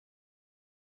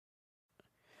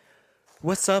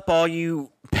What's up, all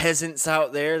you peasants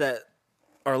out there that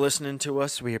are listening to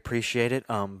us? We appreciate it.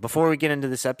 Before we get into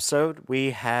this episode,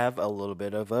 we have a little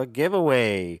bit of a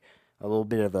giveaway, a little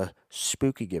bit of a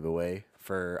spooky giveaway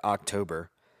for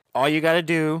October. All you got to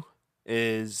do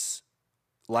is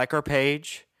like our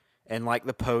page and like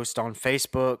the post on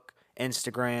Facebook,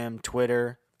 Instagram,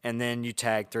 Twitter, and then you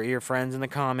tag 3 of your friends in the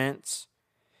comments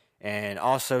and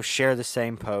also share the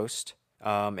same post.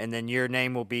 And then your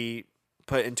name will be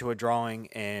put into a drawing,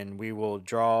 and we will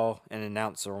draw and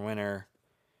announce our winner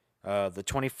the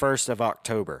 21st of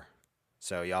October.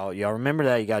 So y'all remember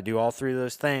that. You got to do all 3 of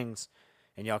those things,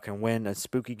 and y'all can win a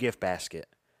spooky gift basket.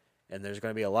 And there's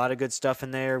going to be a lot of good stuff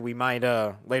in there. We might,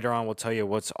 later on, we'll tell you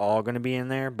what's all going to be in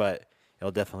there, but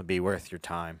it'll definitely be worth your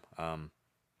time.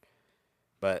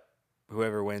 But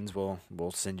whoever wins,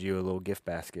 we'll send you a little gift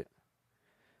basket.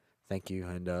 Thank you,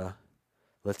 and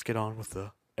let's get on with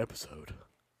the episode.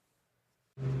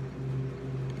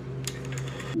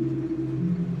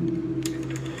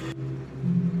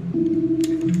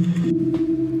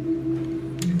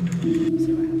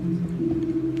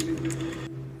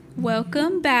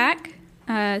 Welcome back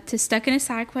to Stuck in a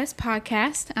Side Quest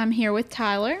podcast. I'm here with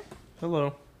Tyler.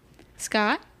 Hello.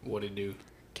 Scott. What it do?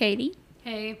 Katie.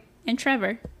 Hey. And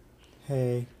Trevor.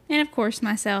 Hey. And of course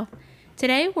myself.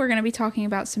 Today we're going to be talking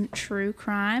about some true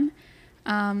crime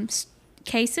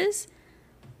cases.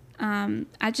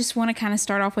 I just want to kind of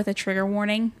start off with a trigger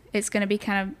warning. It's going to be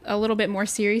kind of a little bit more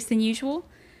serious than usual.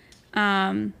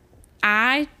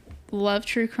 I love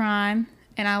true crime,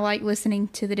 and I like listening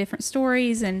to the different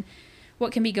stories and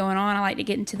what can be going on. I like to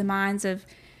get into the minds of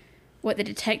what the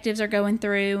detectives are going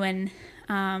through, and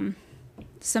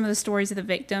some of the stories of the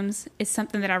victims is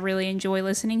something that I really enjoy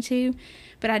listening to.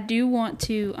 But I do want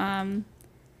to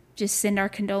just send our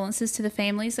condolences to the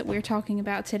families that we're talking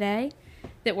about today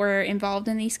that were involved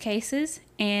in these cases,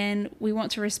 and we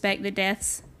want to respect the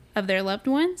deaths of their loved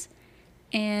ones.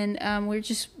 And we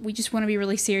just want to be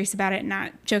really serious about it and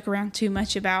not joke around too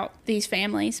much about these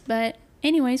families. But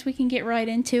anyways, we can get right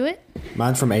into it.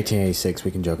 Mine's from 1886.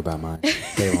 We can joke about mine.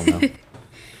 They won't know.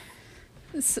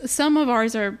 Some of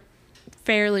ours are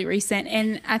fairly recent,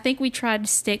 and I think we tried to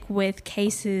stick with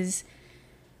cases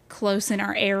close in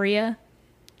our area,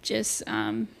 just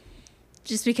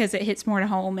because it hits more to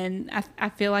home, and I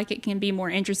feel like it can be more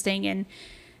interesting, and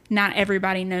not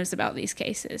everybody knows about these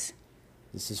cases.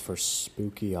 This is for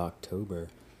spooky October.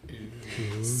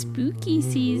 Spooky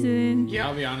season. Yeah,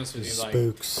 I'll be honest with you.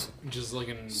 Spooks. Just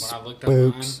looking, when I looked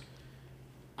Spooks.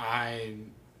 up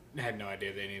mine, I had no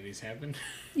idea that any of these happened.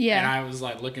 Yeah. And I was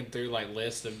like looking through like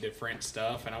lists of different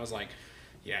stuff, and I was like,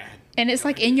 yeah. And it's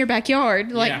like in your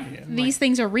backyard. Like, Yeah. these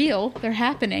things are real. They're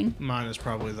happening. Mine is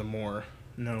probably the more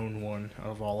known one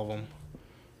out of all of them.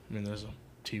 I mean, there's a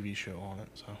TV show on it,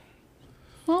 so.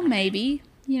 Well, maybe.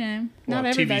 You know, not a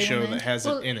everybody TV show will know. that has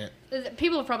it in it.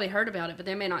 People have probably heard about it, but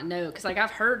they may not know. Because, like,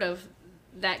 I've heard of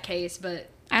that case, but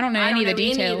I don't know any of the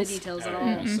details. any of the details at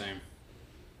all. Same.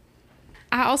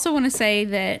 I also want to say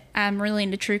that I'm really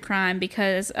into true crime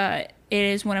because it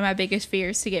is one of my biggest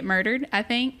fears to get murdered, I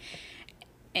think.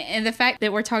 And the fact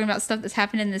that we're talking about stuff that's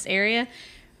happened in this area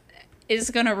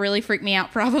is going to really freak me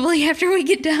out probably after we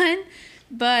get done.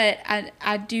 But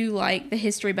I do like the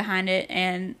history behind it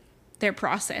and their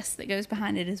process that goes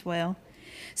behind it as well.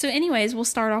 So anyways, we'll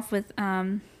start off with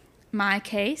my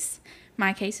case.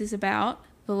 My case is about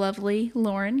the lovely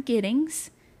Lauren Giddings.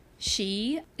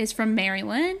 She is from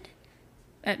Maryland.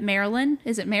 Maryland?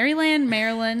 Is it Maryland?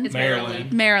 Maryland? It's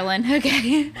Maryland. Maryland,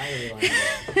 okay.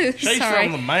 She's Sorry.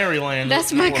 from the Maryland.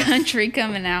 That's my country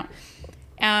coming out.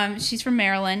 She's from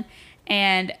Maryland,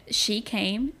 and she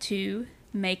came to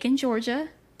Macon, Georgia,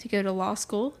 to go to law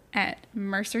school at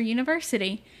Mercer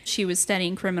University. She was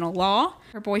studying criminal law.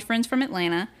 Her boyfriend's from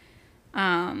Atlanta.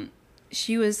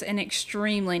 She was an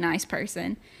extremely nice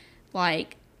person.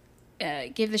 Like,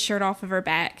 give the shirt off of her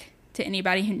back to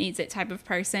anybody who needs it type of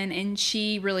person. And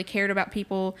she really cared about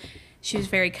people. She was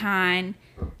very kind.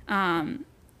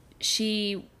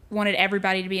 She wanted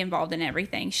everybody to be involved in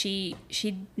everything. She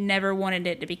never wanted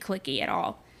it to be cliquey at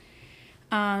all.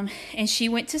 And she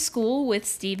went to school with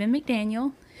Stephen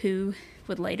McDaniel, who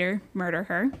would later murder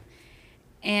her.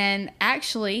 And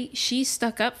actually, she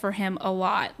stuck up for him a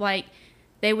lot. Like,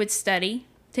 they would study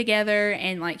together,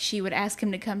 and like she would ask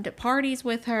him to come to parties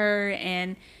with her,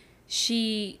 and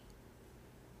she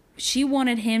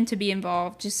wanted him to be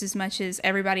involved just as much as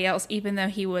everybody else, even though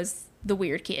he was the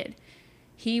weird kid.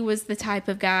 He was the type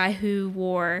of guy who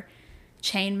wore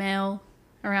chainmail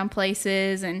around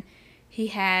places, and he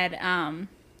had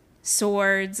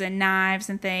swords and knives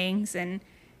and things, and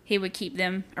he would keep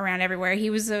them around everywhere. He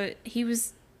was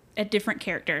a different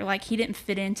character. Like, he didn't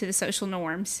fit into the social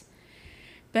norms.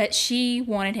 But she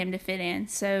wanted him to fit in.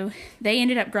 So they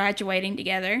ended up graduating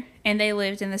together, and they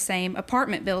lived in the same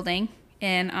apartment building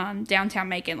in downtown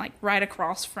Macon, like right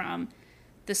across from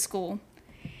the school.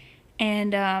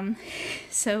 And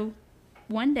so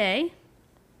one day,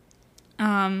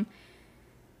 her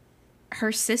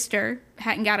sister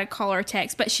hadn't got a call or a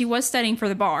text, but she was studying for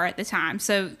the bar at the time.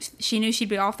 So she knew she'd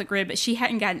be off the grid, but she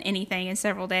hadn't gotten anything in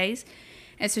several days.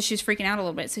 And so she was freaking out a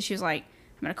little bit. So she was like,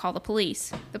 I'm going to call the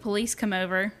police. The police come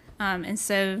over, and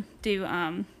so do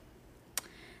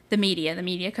the media. The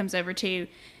media comes over too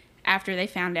after they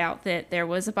found out that there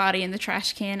was a body in the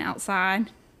trash can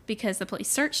outside, because the police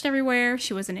searched everywhere.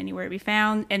 She wasn't anywhere to be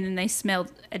found. And then they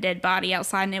smelled a dead body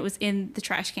outside, and it was in the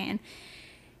trash can.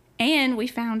 And we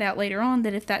found out later on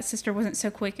that if that sister wasn't so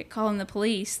quick at calling the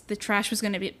police, the trash was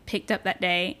going to be picked up that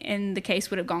day, and the case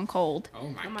would have gone cold. Oh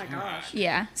my gosh. gosh.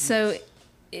 Yeah, so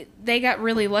they got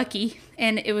really lucky,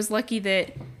 and it was lucky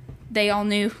that they all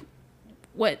knew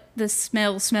what the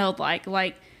smell smelled like.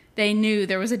 Like, they knew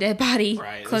there was a dead body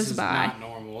Right. close This is by. not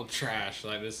normal trash.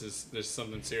 Like, there's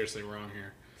something seriously wrong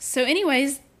here. So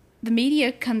anyways, the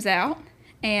media comes out,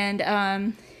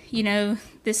 and, you know,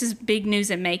 this is big news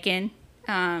in Macon,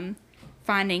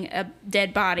 finding a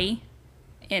dead body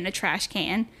in a trash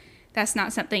can. That's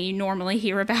not something you normally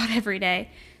hear about every day.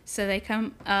 So they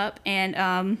come up,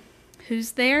 and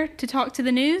who's there to talk to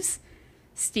the news?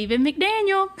 Stephen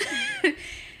McDaniel.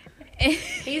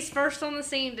 He's first on the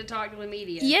scene to talk to the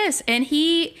media. Yes, and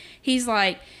he's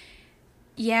like,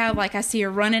 yeah, like, I see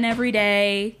her running every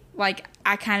day. Like,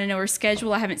 I kind of know her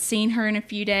schedule. I haven't seen her in a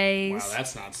few days. Wow,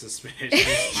 that's not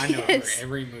suspicious. I know Yes. her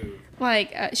every move.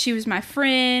 Like, she was my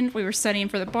friend. We were studying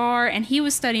for the bar, and he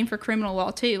was studying for criminal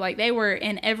law too. Like, they were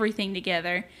in everything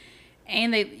together,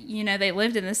 and they, you know, they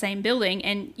lived in the same building.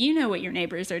 And you know what your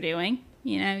neighbors are doing.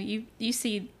 You know, you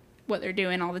see what they're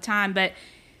doing all the time. But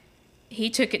he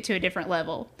took it to a different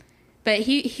level. But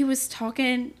he was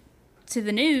talking to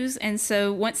the news, and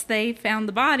so once they found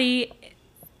the body,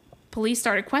 police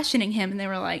started questioning him, and they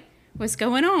were like, "What's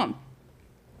going on?"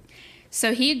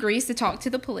 So he agrees to talk to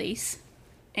the police.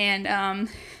 And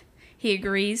he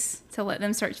agrees to let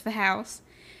them search the house.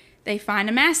 They find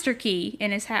a master key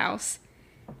in his house.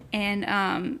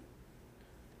 And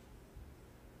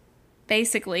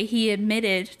basically, he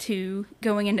admitted to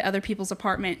going into other people's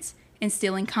apartments and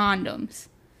stealing condoms.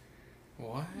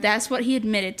 What? That's what he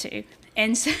admitted to.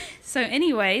 And so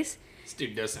anyways, This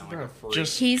dude does sound like a freak.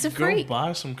 Just He's a go freak.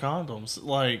 buy some condoms.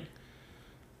 Like,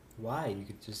 Why? You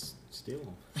could just steal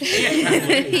them.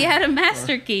 he had a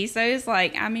master key. So he was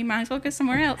like, I mean, might as well go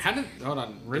somewhere else. Hold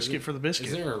on. risk it for the biscuit.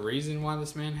 Is there a reason why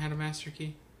this man had a master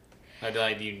key?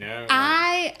 Like, do you know?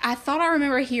 I thought I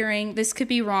remember hearing, this could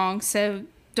be wrong, so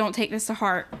don't take this to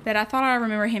heart, but I thought I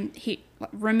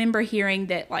remember hearing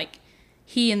that, like,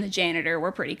 he and the janitor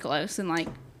were pretty close, and, like,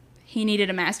 he needed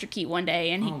a master key one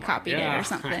day and he Oh my copied it or God.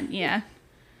 something. Yeah.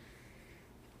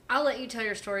 I'll let you tell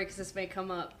your story because this may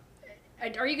come up.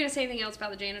 Are you going to say anything else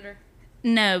about the janitor?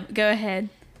 No, go ahead.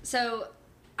 So,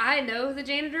 I know the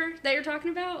janitor that you're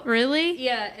talking about. Really?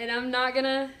 Yeah, and I'm not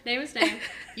gonna name his name.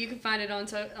 You can find it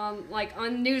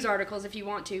on news articles if you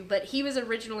want to. But he was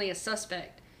originally a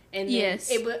suspect, and then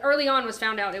Yes. early on was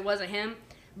found out it wasn't him.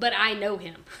 But I know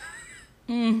him,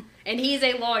 and he's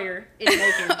a lawyer in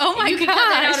Macon. Oh my You can cut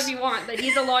that out gosh. if you want, but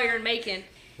he's a lawyer in Macon.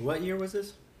 What year was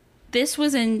this? This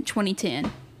was in 2010.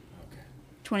 Okay.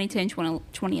 2010,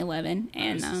 2011.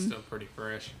 And, This is still pretty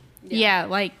fresh. yeah,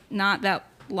 like, not that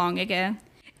long ago.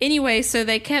 Anyway, so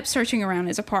they kept searching around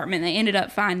his apartment. They ended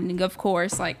up finding, of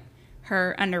course, like,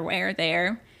 her underwear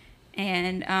there,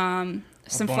 and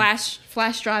some bunch.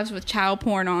 flash drives with child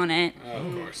porn on it.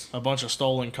 Of course. a bunch of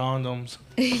stolen condoms.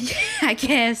 I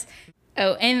guess.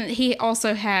 Oh, and he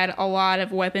also had a lot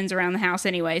of weapons around the house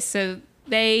anyway, so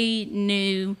they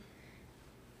knew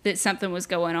that something was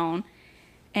going on.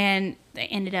 And they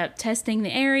ended up testing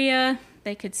the area.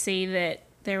 They could see that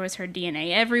there was her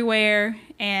DNA everywhere,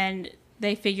 and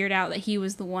they figured out that he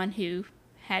was the one who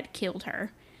had killed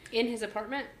her In his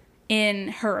apartment. in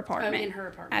her apartment. Oh, in her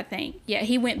apartment. I think. Yeah,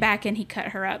 he went back and he cut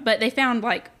her up. But they found,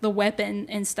 like, the weapon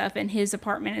and stuff in his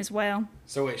apartment as well.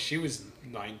 So wait, she was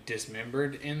like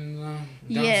dismembered in the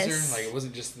dumpster. Yes. Like, it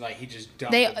wasn't just like he just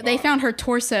dumped. They the body. found her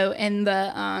torso in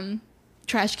the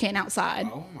trash can outside.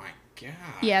 Oh my god.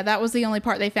 Yeah, that was the only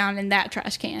part they found in that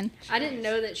trash can. I didn't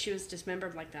know that she was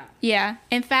dismembered like that. Yeah.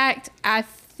 In fact, I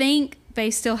think they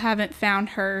still haven't found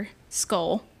her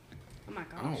skull. Oh my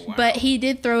gosh. Oh wow. But he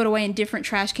did throw it away in different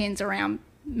trash cans around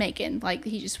Macon. Like,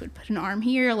 he just would put an arm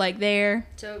here, like there.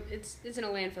 So it's in a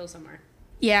landfill somewhere.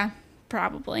 Yeah,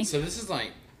 probably. So this is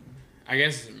like, I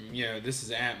guess, this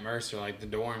is at Mercer, like the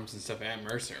dorms and stuff at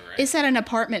Mercer, right? It's at an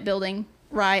apartment building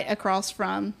right across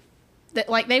from that.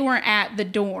 Like they weren't at the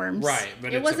dorms. Right,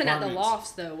 but It wasn't at the apartments.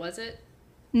 lofts though, was it?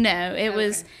 No, it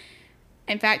was.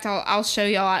 In fact, I'll show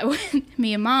y'all.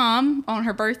 Me and Mom on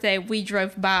her birthday, we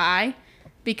drove by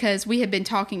because we had been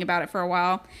talking about it for a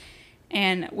while,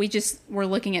 and we just were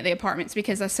looking at the apartments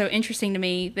because that's so interesting to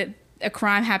me that a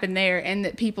crime happened there and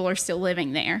that people are still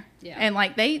living there. Yeah. And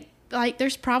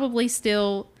there's probably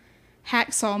still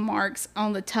hacksaw marks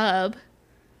on the tub.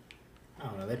 I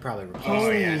don't know. They probably Oh,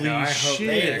 replaced yeah, no, I Holy hope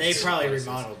shit. They probably places.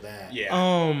 remodeled that.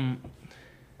 Yeah.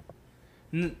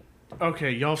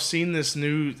 Okay, y'all have seen this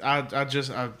news? I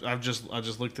just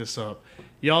looked this up.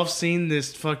 Y'all have seen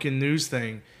this fucking news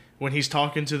thing when he's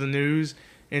talking to the news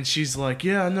and she's like,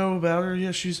 "Yeah, I know about her.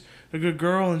 Yeah, she's a good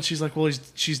girl." And she's like, "Well,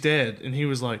 she's dead." And he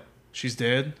was like, "She's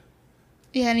dead?"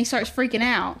 Yeah, and he starts freaking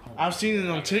out. I've seen it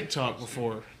on TikTok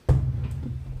before.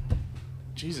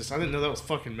 Jesus, I didn't know that was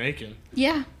fucking Macon.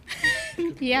 Yeah.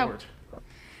 Yeah.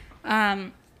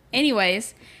 Lord.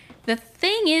 Anyways, the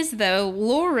thing is, though,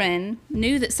 Lauren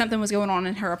knew that something was going on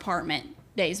in her apartment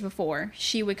days before.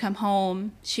 She would come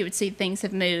home, she would see things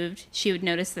have moved, she would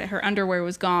notice that her underwear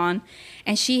was gone,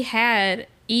 and she had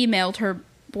emailed her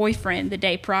boyfriend the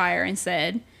day prior and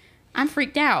said, "I'm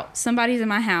freaked out. Somebody's in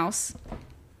my house.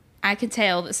 I could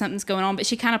tell that something's going on," but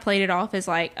she kind of played it off as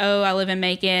like, "Oh, I live in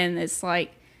Macon. It's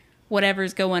like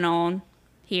whatever's going on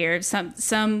here.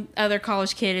 Some other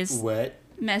college kid is What?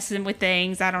 messing with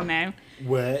things. I don't know."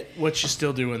 What? What you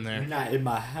still doing You're there? not in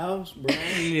my house, bro.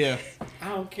 Yeah. I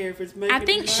don't care if it's making. I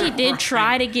think she did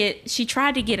try to get. She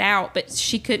tried to get out, but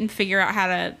she couldn't figure out how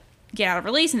to get out of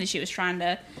her lease, and she was trying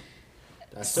to.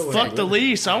 Fuck the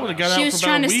lease. I would have got out She for was about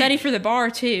trying a to week. study for the bar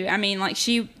too. I mean, like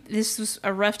this was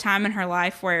a rough time in her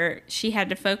life where she had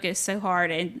to focus so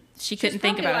hard, and she couldn't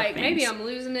think Probably about like, things. maybe I'm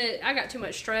losing it. I got too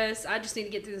much stress. I just need to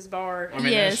get through this bar. I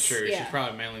mean, Yes. that's true. Yeah. She's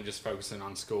probably mainly just focusing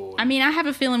on school. I mean, I have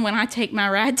a feeling when I take my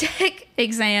rad tech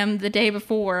exam the day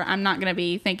before, I'm not going to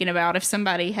be thinking about if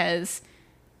somebody has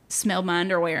smelled my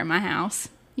underwear in my house.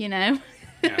 You know,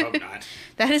 Yeah, I hope not.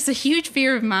 that is a huge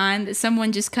fear of mine that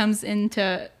someone just comes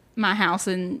into my house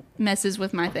and messes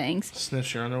with my things.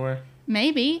 Sniffs your underwear.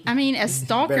 Maybe. I mean, a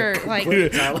stalker, like,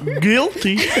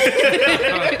 Guilty.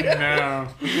 No.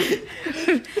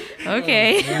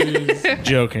 okay.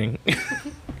 Joking.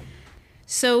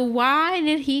 So why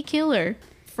did he kill her?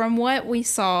 From what we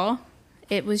saw,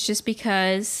 it was just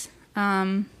because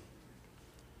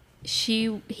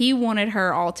he wanted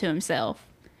her all to himself.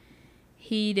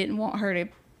 He didn't want her to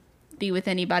be with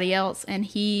anybody else, and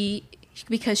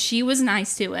because she was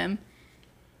nice to him,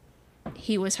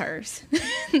 he was hers.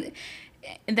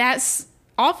 That's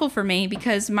awful for me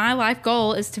because my life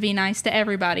goal is to be nice to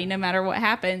everybody no matter what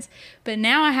happens. But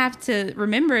now I have to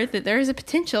remember that there is a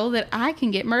potential that I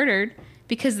can get murdered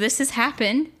because this has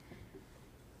happened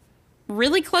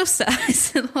really close to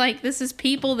us. Like, this is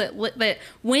people that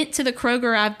went to the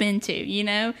Kroger I've been to, you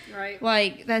know? Right.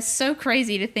 Like, that's so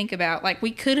crazy to think about. Like,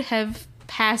 we could have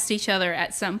passed each other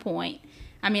at some point.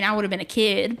 I mean, I would have been a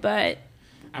kid, but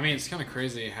I mean, it's kind of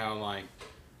crazy how, like,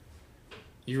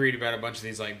 you read about a bunch of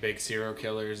these, like, big serial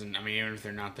killers, and, I mean, even if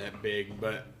they're not that big,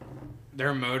 but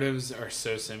their motives are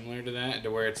so similar to that,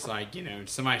 to where it's like, you know,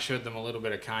 somebody showed them a little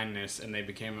bit of kindness, and they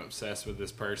became obsessed with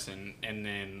this person, and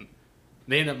then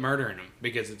they end up murdering them,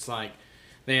 because it's like,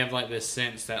 they have, like, this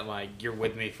sense that, like, you're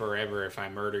with me forever if I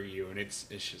murder you, and it's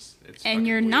just, it's and fucking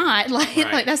you're weird. not. Like,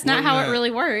 Right. like that's not Wasn't how it that-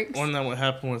 really works. Wasn't that what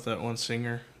happened with that one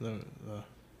singer, the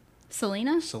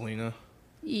Selena? Selena?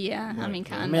 Yeah, I mean, I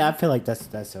kind mean, I of. feel like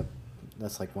that's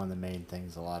like one of the main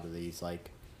things. A lot of these, like,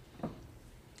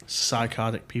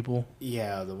 Psychotic people.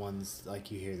 yeah, the ones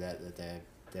like you hear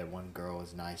that one girl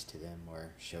was nice to them or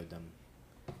showed them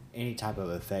any type of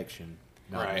affection,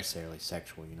 not Right. necessarily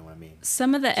sexual. You know what I mean?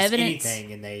 Some of the Just evidence.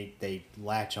 anything, and they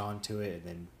latch onto it, and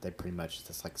then they pretty much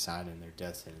just like sign in their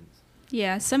death sentence.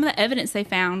 Yeah, some of the evidence they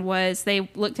found was they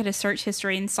looked at his search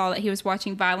history and saw that he was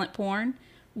watching violent porn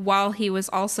while he was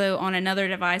also on another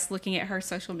device looking at her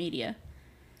social media.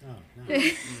 Oh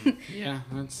no! Yeah,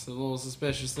 that's a little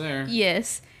suspicious there.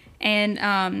 Yes.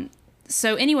 And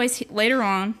so anyways, later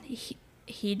on,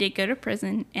 he did go to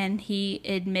prison and he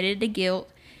admitted to guilt.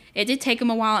 It did take him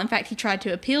a while. In fact, he tried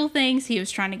to appeal things. He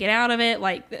was trying to get out of it.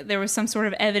 Like, there was some sort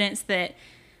of evidence that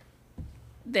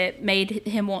made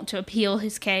him want to appeal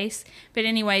his case. But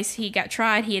anyways, he got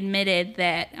tried. He admitted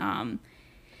that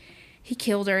he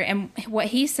killed her. And what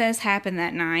he says happened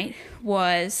that night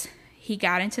was he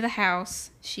got into the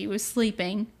house. She was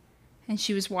sleeping, and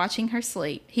she was watching her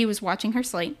sleep. He was watching her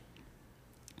sleep.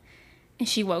 And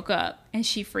she woke up and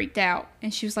she freaked out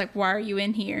and she was like, "Why are you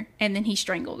in here?" And then he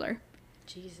strangled her.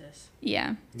 Jesus.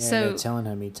 Yeah. Yeah, So they're telling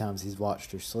how many times he's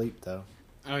watched her sleep, though.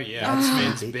 Oh yeah, this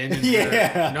man's been in Yeah.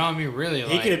 there. No, I mean really. He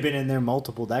Like, could have been in there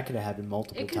multiple. That could have happened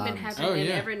multiple It could have times. been happening Oh,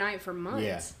 yeah. every night for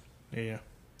months. Yeah. Yeah.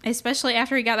 especially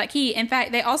after he got that key. In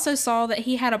fact, they also saw that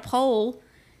he had a pole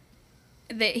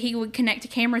that he would connect a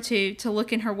camera to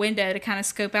look in her window to kind of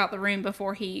scope out the room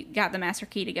before he got the master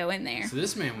key to go in there. So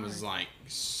this man was like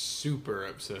super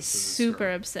obsessed with this Super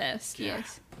girl. obsessed, Yeah.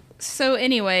 yes. So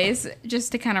anyways,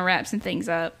 just to kind of wrap some things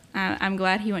up, I'm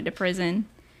glad he went to prison.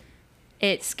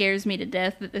 It scares me to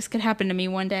death that this could happen to me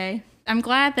one day. I'm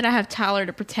glad that I have Tyler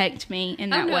to protect me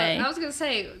in I that know. way. I was gonna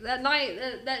say that night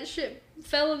that shit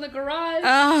fell in the garage.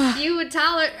 Ugh. You and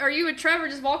Tyler, or you and Trevor,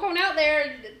 just walk on out there.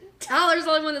 And Tyler's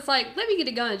the only one that's like, "Let me get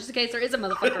a gun just in case there is a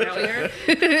motherfucker out here."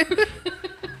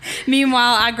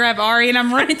 Meanwhile, I grab Ari and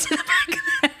I'm running to the back of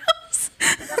the house.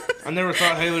 I never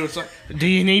thought Haley was like, "Do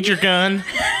you need your gun?"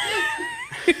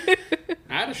 I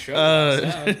had a show.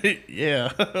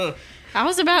 Yeah. I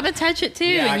was about to touch it too,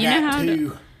 Yeah, and you know how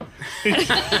to.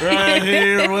 Right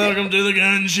here, welcome to the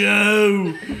gun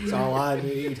show. That's all I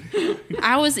need.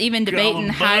 I was even debating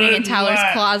Come hiding in Bud Tyler's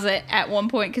Light. closet at one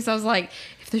point because I was like,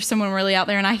 if there's someone really out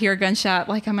there and I hear a gunshot,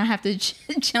 like I'm gonna have to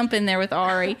jump in there with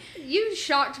Ari. You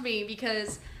shocked me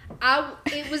because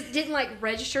didn't like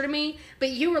register to me, but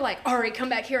you were like, "Ari, come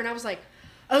back here," and I was like,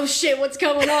 "Oh shit, what's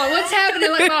going on? What's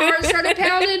happening?" Like my heart started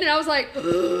pounding, and I was like,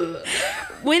 "Ugh."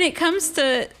 When it comes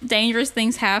to dangerous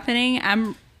things happening,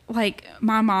 I'm like,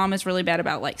 my mom is really bad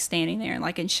about like standing there and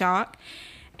like in shock.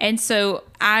 And so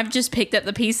I've just picked up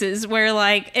the pieces where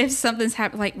like if something's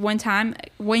happened, like one time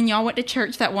when y'all went to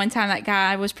church, that one time that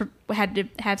guy had to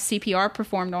have CPR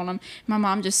performed on him. My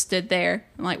mom just stood there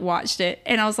and like watched it.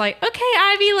 And I was like, "Okay,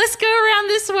 Ivy, let's go around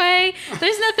this way.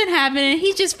 There's nothing happening.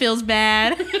 He just feels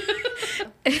bad." but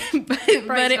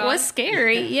it God. was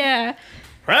scary. Yeah.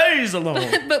 Praise the Lord.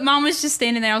 But mom was just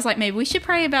standing there. I was like, maybe we should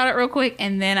pray about it real quick.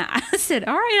 And then I said,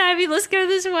 "All right, Ivy, let's go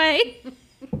this way."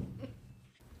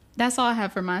 That's all I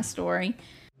have for my story.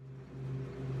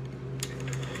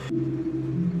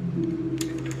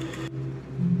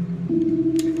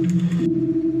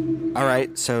 All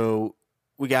right, so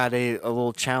we got a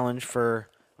little challenge for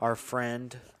our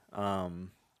friend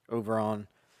over on.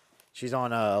 She's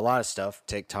on a lot of stuff,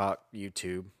 TikTok,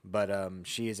 YouTube, but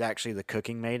she is actually the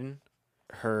cooking maiden.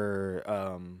 Her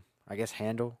I guess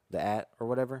handle, the @ or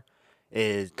whatever,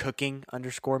 is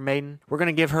cooking_maiden. We're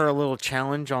gonna give her a little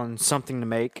challenge on something to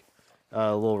make,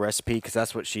 a little recipe, because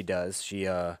that's what she does. She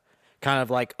kind of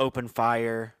like open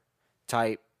fire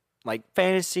type, like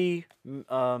fantasy,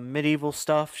 medieval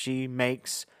stuff. She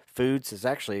makes foods. It's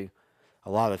actually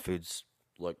a lot of foods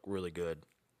look really good,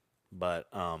 but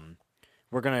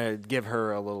we're gonna give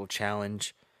her a little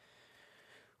challenge.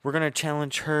 We're gonna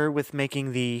challenge her with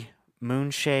making the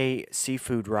Moonshay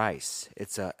seafood rice.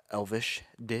 It's a elvish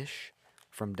dish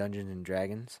from Dungeons and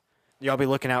Dragons. Y'all be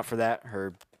looking out for that.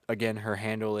 Her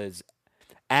handle is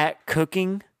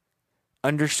 @cooking_maiden.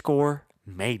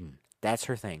 That's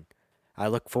her thing. I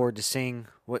look forward to seeing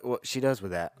what she does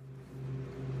with that.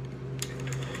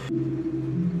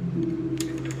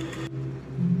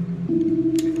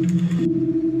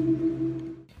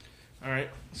 All right,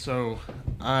 so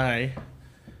I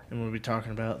am going to be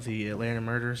talking about the Atlanta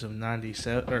murders of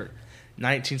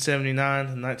 1979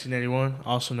 and 1981,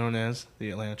 also known as the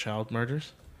Atlanta child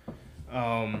murders.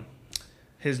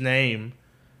 His name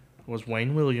was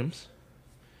Wayne Williams.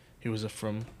 He was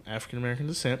from African American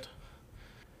descent.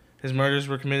 His murders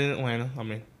were committed in Atlanta. I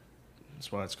mean,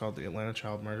 that's why it's called the Atlanta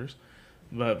child murders.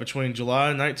 But between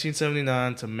July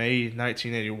 1979 to May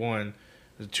 1981,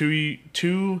 the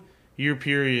two-year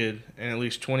period, and at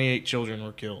least 28 children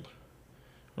were killed,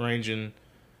 ranging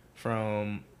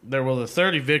from there were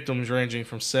 30 victims, ranging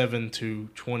from 7 to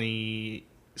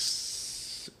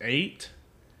 28.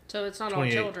 So it's not all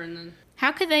 28. children then.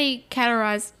 How could they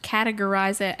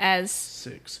categorize it as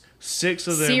Six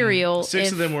of them. serial?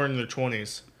 Six of them were in their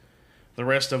 20s. The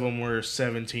rest of them were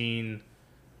 17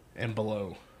 and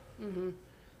below. Mm-hmm.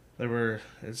 They were.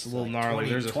 It's a little Like gnarly. 20,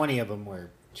 There's 20 of them were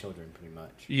children, pretty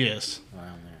much, yes.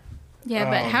 around there. Yeah,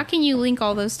 but how can you link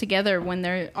all those together when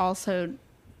they're all so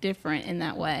different in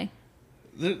that way?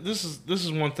 This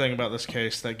is one thing about this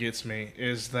case that gets me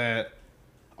is that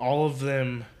all of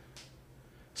them,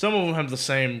 some of them have the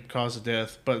same cause of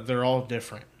death, but they're all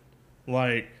different.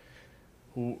 Like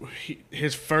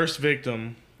his first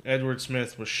victim, Edward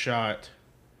Smith, was shot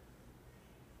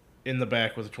in the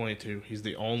back with a .22. He's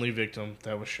the only victim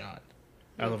that was shot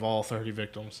out of all 30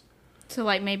 victims. So,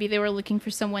 like, maybe they were looking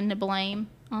for someone to blame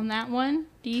on that one,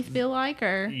 do you feel like?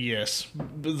 Or Yes,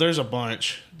 but there's a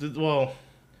bunch. Well,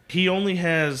 he only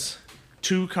has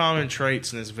 2 common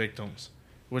traits in his victims,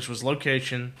 which was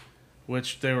location,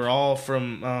 which they were all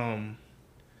from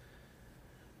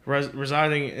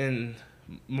residing in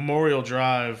Memorial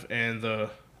Drive and the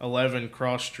 11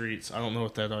 cross streets. I don't know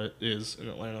what that is in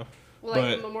Atlanta. Well,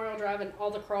 like Memorial Drive and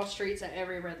all the cross streets at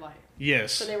every red light.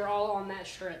 Yes. So they were all on that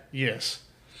strip. Yes.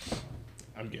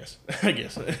 I guess.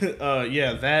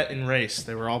 Yeah, that and race.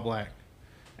 They were all black.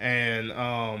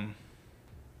 And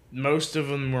most of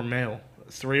them were male.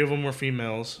 3 of them were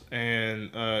females,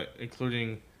 and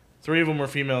including 3 of them were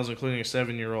females, including a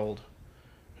 7-year-old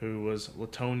who was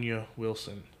Latonia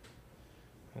Wilson.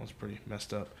 That was pretty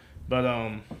messed up. But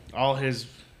all his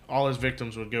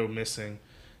victims would go missing,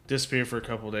 disappear for a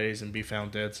couple of days, and be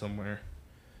found dead somewhere.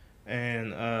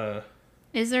 And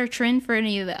is there a trend for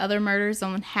any of the other murders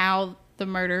on how the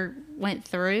murder went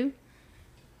through?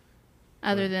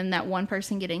 Other than that one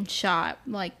person getting shot,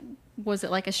 like, was it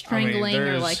like a strangling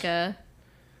or like a?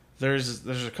 There's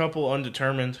a couple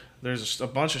undetermined. There's a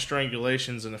bunch of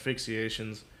strangulations and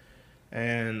asphyxiations,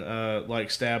 and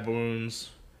like stab wounds,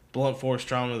 blunt force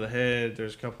trauma to the head.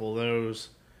 There's a couple of those,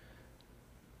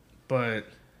 but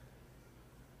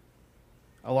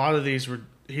a lot of these were.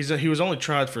 He was only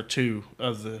tried for 2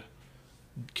 of the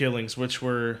killings, which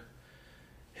were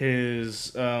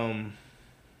his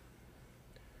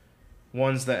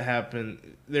ones that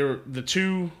happened. The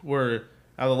 2 were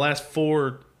out of the last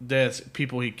 4 deaths,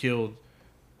 people he killed.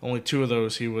 Only 2 of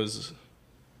those he was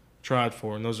tried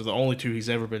for, and those are the only 2 he's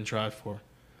ever been tried for.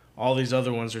 All these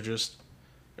other ones are just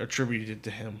attributed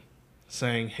to him,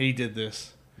 saying he did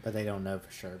this. But they don't know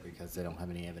for sure because they don't have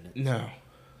any evidence. No.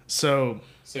 So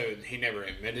he never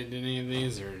admitted to any of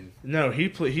these, or no, he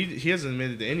hasn't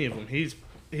admitted to any of them. He's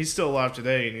still alive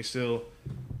today, and he still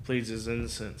pleads his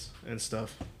innocence and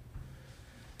stuff.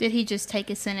 Did he just take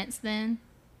a sentence then?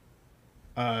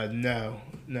 No.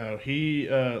 He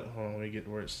hold on, let me get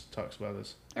where it talks about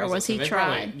this. Or was he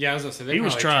tried? Yeah, I was gonna say He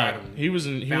was tried. Him, He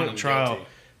went to trial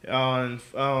on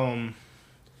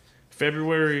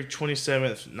February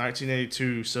 27th,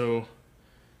 1982. So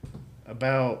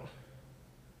about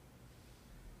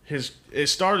it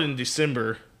started in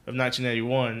December of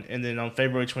 1981, and then on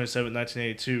February 27th,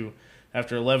 1982,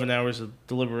 after 11 hours of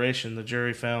deliberation, the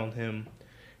jury found him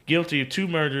guilty of 2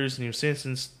 murders, and he was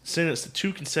sentenced to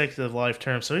 2 consecutive life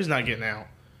terms. So he's not getting out.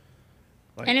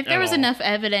 And if there was enough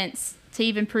evidence to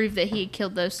even prove that he had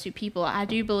killed those 2 people, I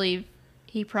do believe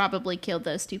he probably killed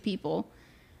those 2 people.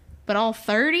 But all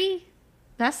 30?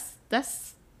 That's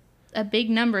a big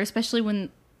number, especially when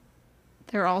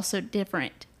they're all so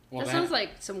different. Well, that sounds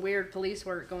like some weird police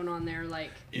work going on there.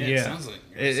 Like, it sounds like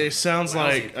it sounds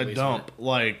like a dump. Work.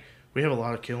 Like, we have a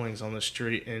lot of killings on the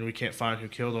street, and we can't find who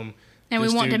killed them. And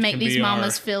This we want to dude make can these be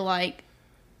mamas feel like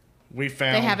we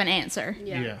found they have an answer.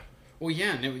 Yeah. Well,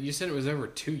 yeah, and you said it was over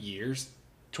 2 years.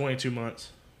 22 months.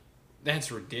 That's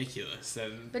ridiculous.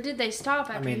 but did they stop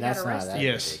after he got that's not arrested? that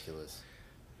Yes. ridiculous.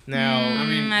 Now, I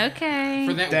mean, okay.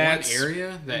 for that That's- one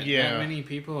area, that yeah. many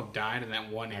people have died in that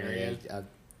one area.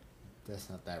 That's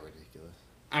not that ridiculous.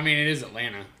 I mean, it is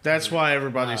Atlanta. that's why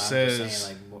everybody I'm says. just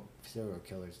saying, like, serial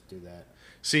killers do that.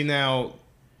 See, now,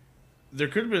 there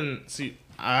could have been. See,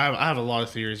 I have a lot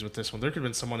of theories with this one. There could have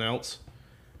been someone else,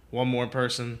 one more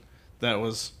person that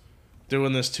was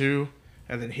doing this too,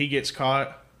 and then he gets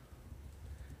caught,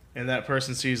 and that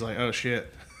person sees, like, oh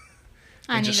shit,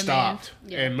 I and need just to stopped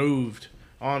move. Yeah. and moved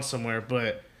on somewhere.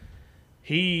 But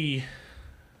it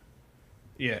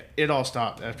all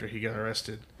stopped after he got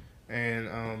arrested,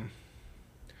 and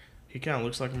he kind of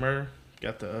looks like a murderer.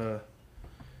 Got the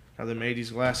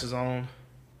 80s glasses on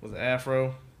with the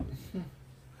afro,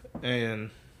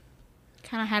 and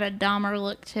Kind of had a Dahmer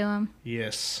look to him.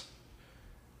 yes,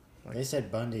 They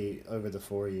said Bundy over the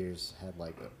 4 years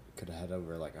could have had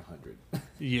over 100.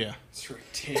 yeah. It's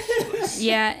ridiculous.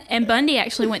 Yeah, and Bundy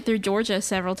actually went through Georgia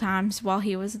several times while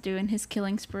he was doing his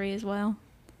killing spree as well.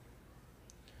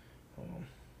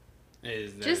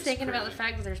 That Just is thinking about the crazy.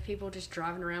 fact that there's people just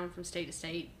driving around from state to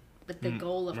state with the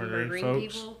goal of murdering murdering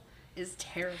folks. people is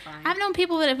terrifying. I've known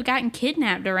people that have gotten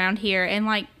kidnapped around here, and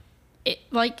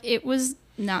it was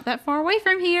not that far away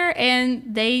from here,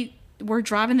 and they were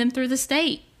driving them through the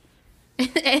state.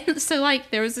 And so,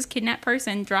 there was this kidnapped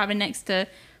person driving next to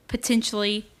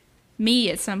potentially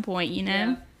me at some point, you know?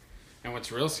 Yeah. And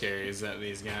what's real scary is that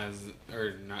these guys,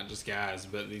 or not just guys,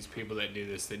 but these people that do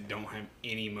this, they don't have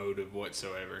any motive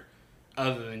whatsoever,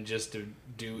 other than just to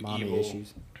do Mommy evil,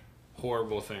 issues.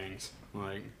 horrible things.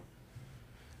 Like,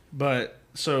 But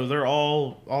so they're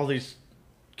all these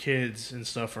kids and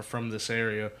stuff are from this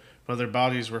area, but their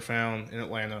bodies were found in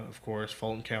Atlanta, of course,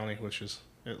 Fulton County, which is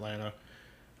Atlanta,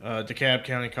 DeKalb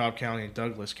County, Cobb County, and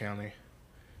Douglas County.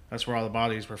 That's where all the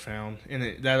bodies were found.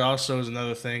 And that also is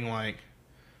another thing, like,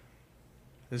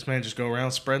 this man just go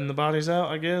around spreading the bodies out,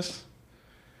 I guess.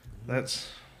 That's...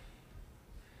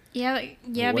 Yeah,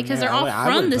 Well, because wouldn't they're all I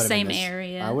from wouldn't the put 'em in same this-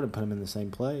 area. I wouldn't put them in the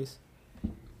same place.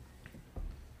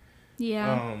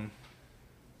 Yeah.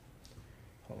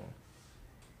 Hold on.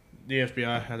 The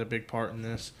FBI had a big part in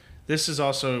this. This is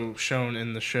also shown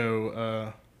in the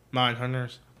show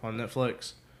Mindhunters on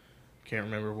Netflix. Can't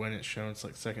remember when it's shown. It's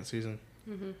like second season.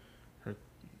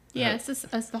 Yeah,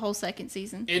 it's the whole second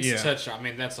season. It's Yeah. touched. I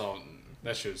mean, that's all.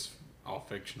 That show's all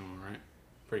fictional, right?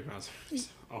 Pretty much. It's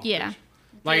all Yeah. fictional.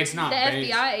 Like it's not The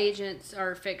based. FBI agents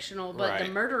are fictional, but the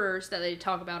Right. murderers that they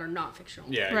talk about are not fictional.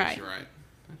 Yeah, I guess Right. you're right.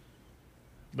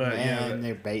 But And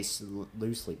they're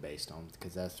loosely based on,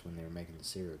 because that's when they were making the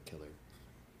serial killer.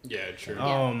 Yeah,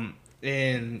 true.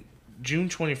 In June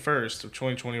 21st of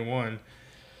 2021,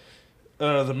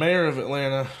 the mayor of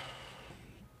Atlanta,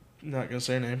 not gonna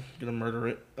say her name, gonna murder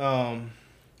it,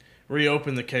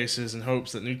 reopened the cases in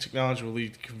hopes that new technology will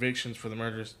lead to convictions for the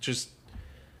murders, just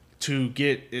to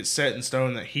get it set in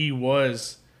stone that he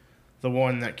was the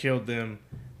one that killed them.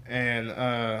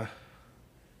 And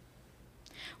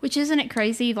Which isn't it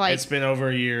crazy? Like, it's been over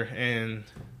a year, and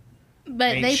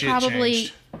but ain't they shit probably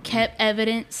changed. kept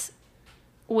evidence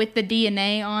with the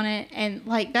DNA on it, and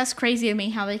like that's crazy to me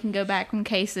how they can go back from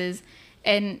cases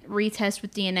and retest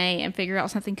with DNA and figure out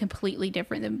something completely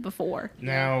different than before.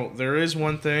 now there is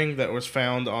one thing that was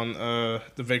found on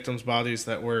the victims' bodies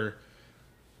that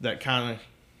kind of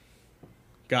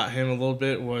got him a little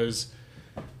bit, was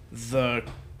the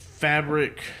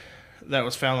fabric that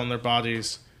was found on their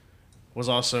bodies was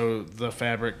also the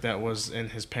fabric that was in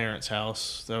his parents'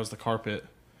 house. That was the carpet.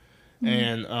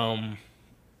 And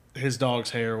his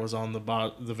dog's hair was on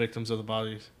the victims of the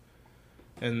bodies.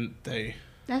 And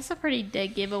That's a pretty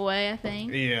dead giveaway, I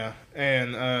think. yeah,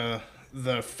 and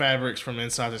the fabrics from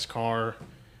inside his car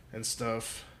and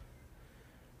stuff.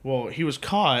 Well, he was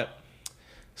caught.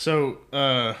 So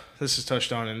this is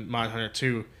touched on in Mindhunter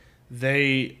 2.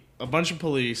 A bunch of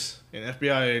police and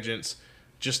FBI agents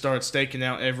just started staking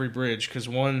out every bridge because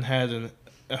one had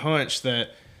a hunch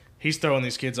that he's throwing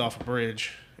these kids off a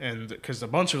bridge, and because a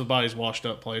bunch of the bodies washed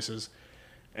up places,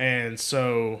 and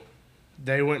so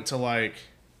they went to like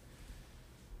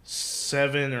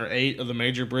 7 or 8 of the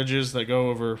major bridges that go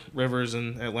over rivers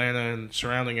in Atlanta and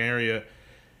surrounding area,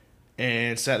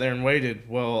 and sat there and waited.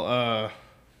 Well,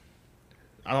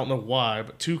 I don't know why,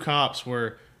 but 2 cops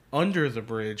were under the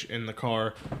bridge in the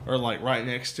car, or like right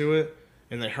next to it,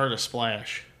 and they heard a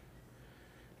splash.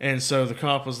 And so the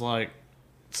cop was like,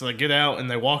 so they get out and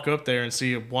they walk up there and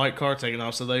see a white car taking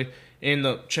off. So they end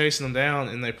up chasing them down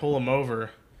and they pull them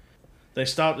over. They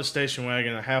stopped the station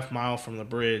wagon a half mile from the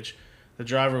bridge. The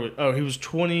driver he was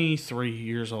 23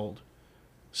 years old.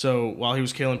 So while he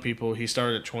was killing people, he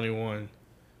started at 21,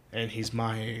 and he's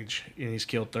my age, and he's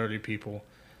killed 30 people.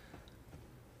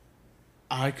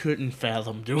 I couldn't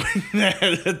fathom doing that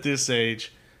at this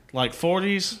age. Like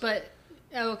 40s? But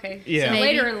okay. Yeah. So Maybe.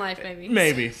 later in life, maybe.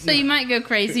 Maybe. So you might go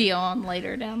crazy on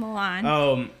later down the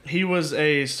line. He was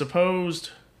a supposed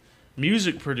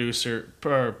music producer,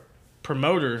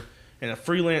 promoter, and a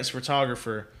freelance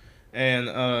photographer.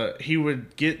 And he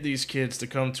would get these kids to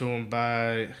come to him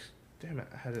by... Damn it,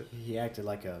 I had it... He acted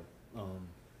like a,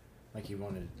 like he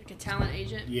wanted. Like a talent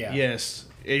agent. Yeah. Yes,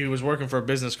 he was working for a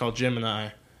business called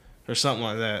Gemini, or something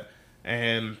like that,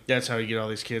 and that's how you get all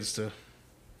these kids to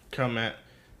come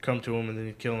to him, and then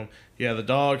you kill them. Yeah, the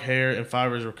dog hair and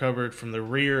fibers recovered from the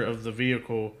rear of the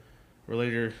vehicle were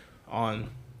later on,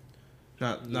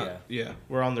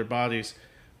 were on their bodies,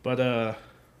 but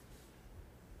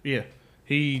yeah,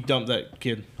 he dumped that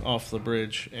kid off the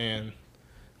bridge, and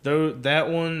though that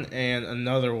one and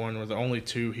another one were the only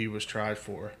 2 he was tried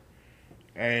for,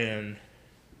 and.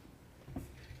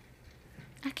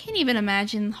 I can't even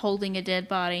imagine holding a dead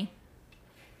body.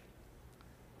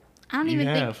 I don't even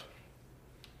think.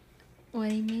 What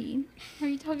do you mean? Are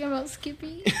you talking about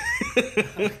Skippy?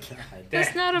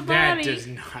 That's not a body. That does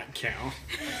not count.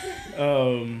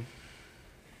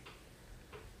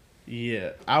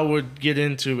 Yeah, I would get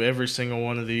into every single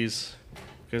one of these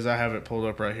because I have it pulled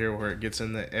up right here where it gets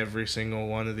into every single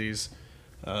one of these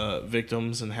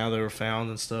victims and how they were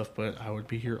found and stuff, but I would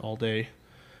be here all day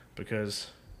because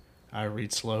I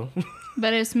read slow.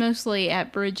 But it's mostly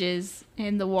at bridges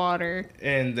in the water.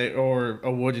 Or a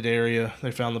wooded area.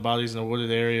 They found the bodies in a wooded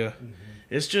area. Mm-hmm.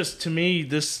 It's just, to me,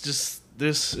 this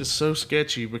is so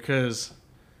sketchy because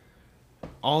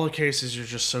all the cases are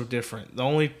just so different. The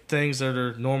only things that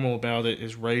are normal about it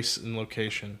is race and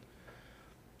location.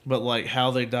 But like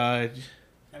how they died,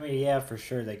 I mean, yeah, for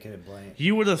sure they could have blamed.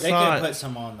 you would have They could have thought. put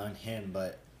some on him,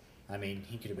 but I mean,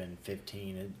 he could have been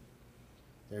 15, and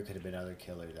there could have been other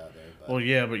killers out there. But Well,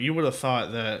 yeah, but you would have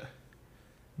thought that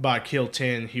by kill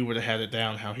 10, he would have had it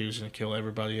down how he was going to kill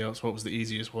everybody else. What was the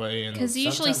easiest way? And Because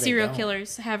usually sometimes they serial don't.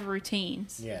 killers have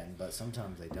routines. yeah, but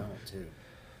sometimes they don't too.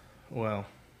 well,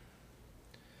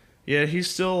 yeah, he's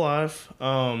still alive.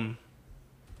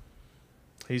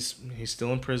 He's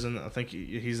still in prison. I think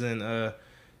he's in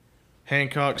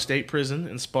Hancock State Prison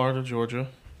in Sparta, Georgia.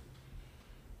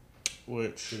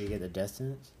 Which Did he get the death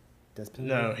sentence? Death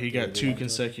penalty? no, he Did got do 2 that to him?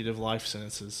 consecutive life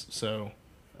sentences. So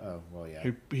Oh well,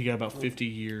 yeah. he got about 50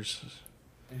 years.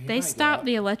 He They might get stopped out.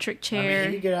 the electric chair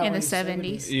he could get out in when the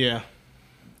he's 70s. Yeah.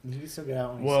 He can still get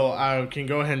out. When he's Well, 70. I can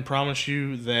go ahead and promise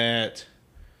you that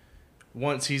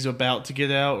once he's about to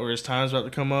get out or his time's about to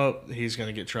come up, he's going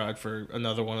to get tried for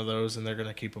another one of those, and they're going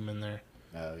to keep him in there.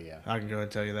 Oh yeah. I can go ahead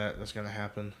and tell you that. That's going to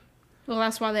happen. Well,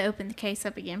 that's why they opened the case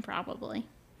up again, probably.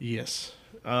 Yes.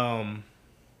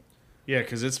 Yeah,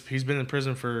 because he's been in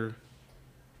prison for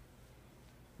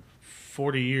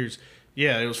 40 years.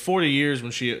 Yeah, it was 40 years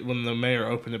when the mayor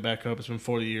opened it back up. It's been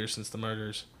 40 years since the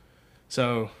murders.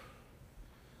 So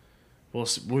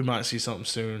we might see something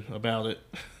soon about it.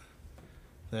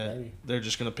 That Maybe. they're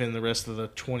just going to pin the rest of the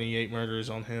 28 murders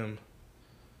on him.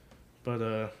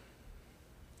 But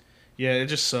yeah, it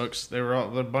just sucks.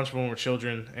 A bunch of them were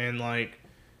children, and like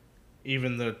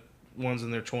even the ones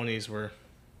in their 20s were,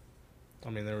 I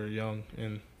mean, they were young,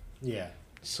 and Yeah. it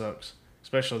sucks.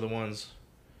 Especially the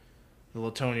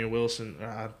Latonia Wilson.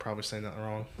 I'm probably saying that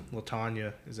wrong.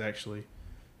 Latanya is actually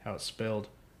how it's spelled.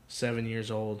 7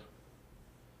 years old.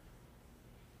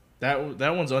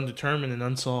 That one's undetermined and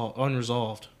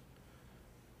unresolved.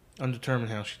 Undetermined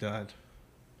how she died.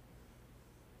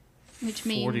 Which 40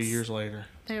 means years later,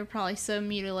 they were probably so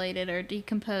mutilated or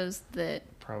decomposed that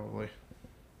probably.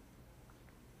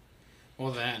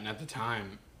 Well, that, and at the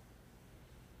time,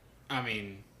 I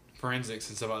mean, forensics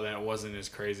and stuff like that wasn't as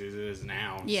crazy as it is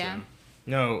now. Yeah. So.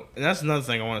 No, and that's another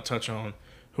thing I want to touch on.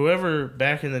 Whoever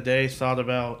back in the day thought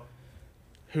about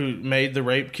who made the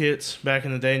rape kits back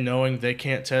in the day, knowing they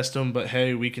can't test them, but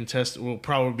hey, we'll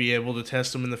probably be able to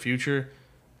test them in the future,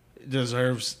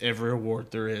 deserves every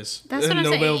award there is. That's what I'm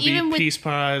saying. Nobel Even with- Peace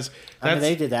Prize. I mean,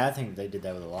 they did that. I think they did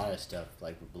that with a lot of stuff,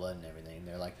 like with blood and everything.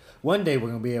 They're like, one day we're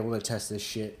gonna be able to test this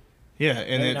shit. Yeah,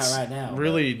 and Maybe not it's right now,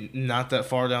 really not that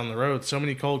far down the road. So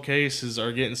many cold cases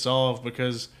are getting solved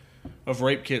because of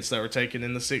rape kits that were taken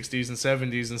in the 60s and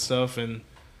 70s and stuff, and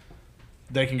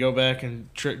they can go back and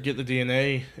get the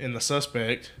DNA in the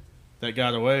suspect that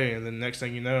got away, and then next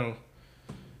thing you know,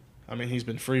 I mean, he's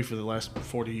been free for the last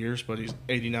 40 years, but he's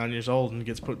 89 years old and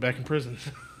gets put back in prison.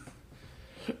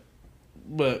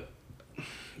 But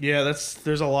yeah,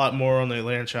 there's a lot more on the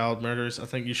Atlanta child murders. I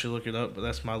think you should look it up, but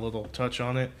that's my little touch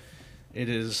on it. It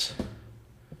is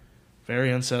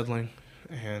very unsettling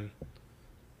and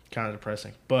kind of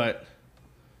depressing, but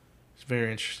it's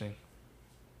very interesting.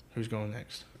 Who's going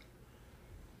next?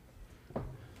 I mean,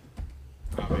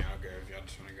 I'll go if y'all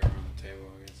just want to go around the table,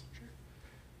 I guess.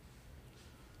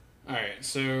 Sure. Alright,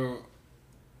 so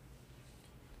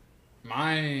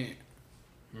my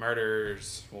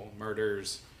murders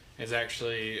is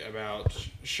actually about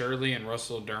Shirley and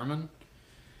Russell Durman.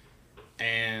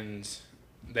 And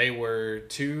they were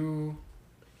two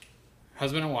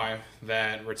husband and wife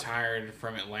that retired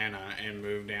from Atlanta and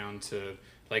moved down to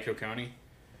Lake Oconee.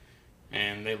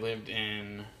 And they lived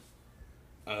in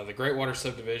the Great Water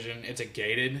subdivision. It's a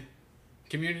gated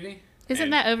community. isn't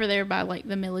And- that over there by like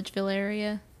the Milledgeville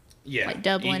area? yeah, like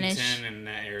Dublin-ish? Eatonton and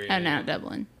that area? Oh, not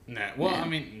Dublin. No, well, No. I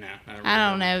mean, no. Not really I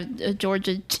don't Dublin. know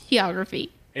Georgia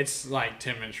geography. It's like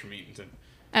 10 minutes from Eatonton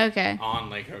Okay. on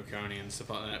Lake Oconee and stuff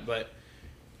like that. But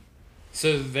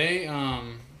so they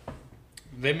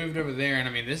moved over there, and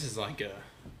I mean, this is like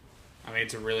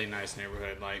it's a really nice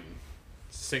neighborhood, like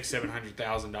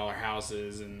 $600,000-$700,000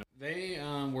 houses, and they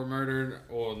were murdered.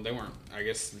 Well, they weren't. I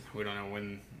guess we don't know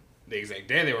when the exact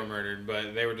day they were murdered,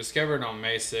 but they were discovered on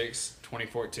May 6,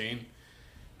 2014.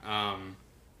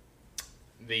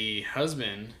 The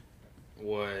husband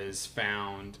was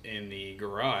found in the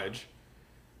garage,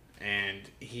 and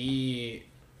he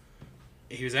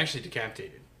was actually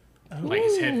decapitated. Like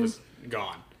his head was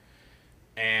gone,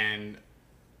 and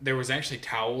there was actually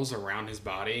towels around his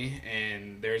body.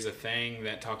 And there's a thing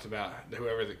that talked about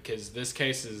because this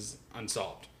case is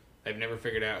unsolved. They've never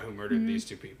figured out who murdered these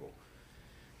two people,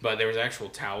 but there was actual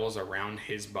towels around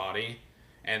his body,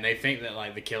 And they think that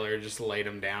like the killer just laid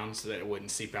them down so that it wouldn't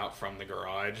seep out from the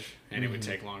garage, and it would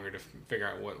take longer to figure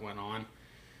out what went on.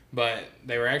 But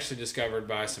they were actually discovered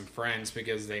by some friends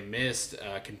because they missed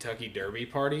a Kentucky Derby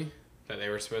party that they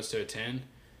were supposed to attend.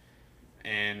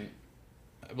 And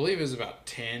I believe it was about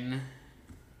 10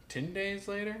 days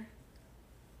later.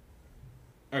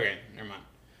 Okay, never mind.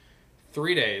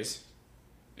 3 days.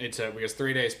 It took, because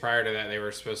 3 days prior to that, they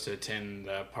were supposed to attend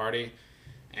the party.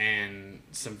 And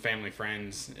some family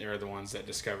friends are the ones that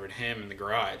discovered him in the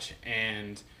garage.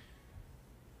 And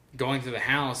going through the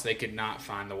house, they could not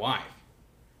find the wife.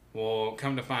 Well,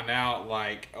 come to find out,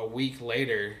 like a week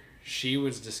later, she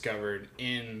was discovered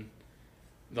in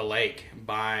the lake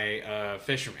by a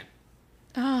fisherman.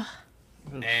 Oh,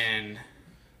 And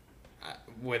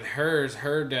with hers,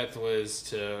 her death was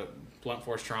to blunt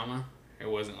force trauma. It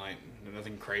wasn't like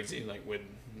nothing crazy like with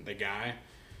the guy.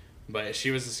 But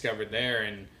she was discovered there,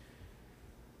 and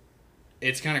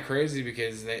it's kind of crazy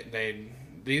because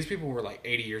these people were like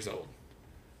 80 years old.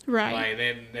 right.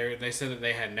 Like they said that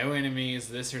they had no enemies,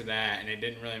 this or that, and it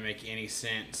didn't really make any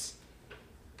sense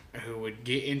who would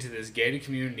get into this gated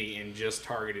community and just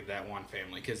targeted that one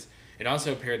family, because it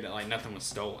also appeared that like nothing was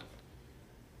stolen.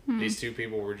 These two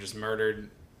people were just murdered,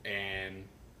 and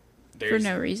For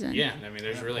no reason. Yeah, I mean,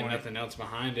 there's That really point. nothing else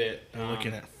behind it. They're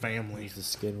looking at family. The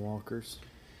skinwalkers.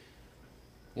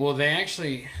 Well, they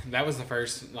actually, that was the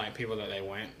first like people that they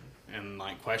went and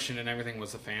like questioned and everything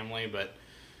was the family, but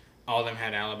all of them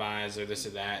had alibis or this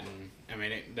or that, and I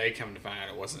mean they come to find out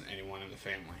it wasn't anyone in the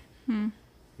family.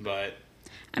 But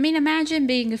I mean, imagine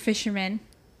being a fisherman,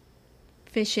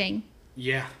 fishing,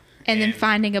 yeah, and then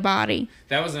finding a body.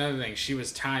 that was another thing. She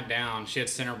was tied down. She had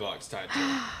center blocks tied to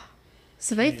her.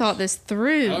 So they thought this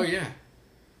through. Oh yeah.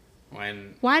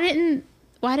 When Why didn't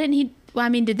he? Well, I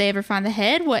mean, did they ever find the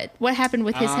head? What happened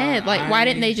with his head? Like, why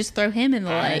didn't they just throw him in the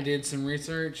I lake? did some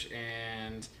research,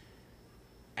 and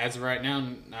as of right now,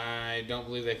 I don't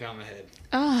believe they found the head.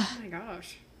 Oh, Oh my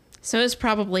gosh. so it's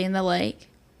probably in the lake.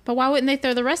 But why wouldn't they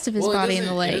throw the rest of his body in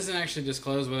the It lake? doesn't actually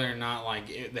disclose whether or not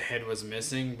like the head was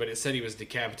missing, but it said he was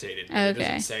decapitated. But Okay. It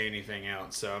doesn't say anything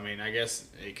else. So I mean, I guess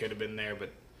it could have been there, but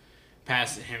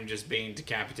past him just being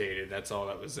decapitated, that's all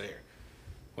that was there,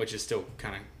 which is still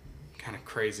kind of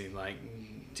crazy. Like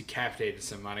decapitated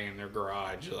somebody in their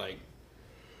garage, like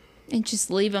And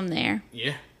just leave them there.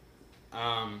 yeah.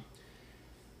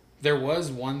 There was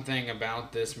one thing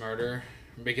about this murder,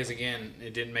 because again,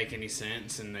 it didn't make any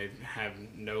sense, and they have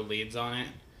no leads on it.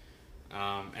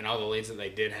 And all the leads that they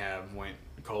did have went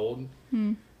cold.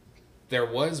 There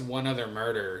was one other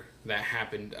murder that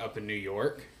happened up in New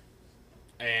York,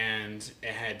 and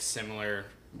it had similar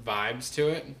vibes to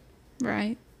it.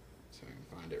 Right. So I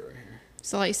can find it right here.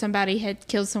 So, like, somebody had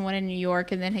killed someone in New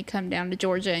York and then had come down to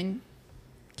Georgia and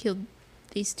killed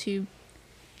these two.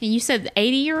 And you said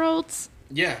 80-year-olds?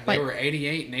 Yeah, they Like- were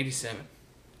 88 and 87.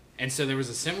 And so there was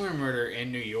a similar murder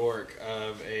in New York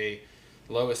of a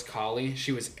Lois Colley.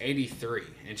 She was 83,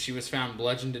 and she was found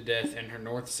bludgeoned to death in her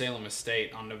North Salem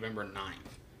estate on November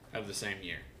 9th of the same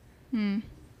year.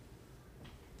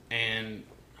 And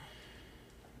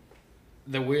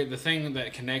the thing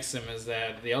that connects them is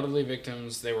that the elderly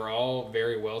victims, they were all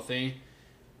very wealthy,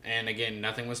 and again,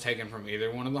 nothing was taken from either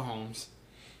one of the homes.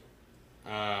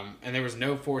 And there was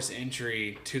no forced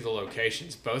entry to the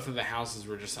locations. Both of the houses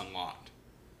were just unlocked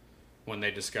when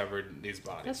they discovered these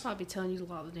bodies. That's probably telling you to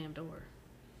lock the damn door.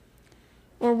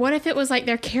 Or what if it was like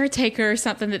their caretaker or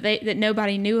something that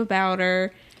nobody knew about?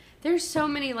 Or There's so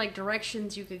many like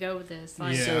directions you could go with this.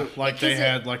 Like, Yeah, like they because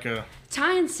had like a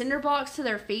tying cinder blocks to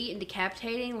their feet and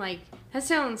decapitating. Like that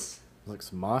sounds Like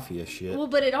some mafia shit. well,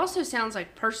 but it also sounds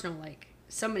like personal. Like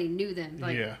somebody knew them.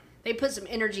 Like yeah. they put some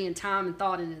energy and time and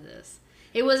thought into this.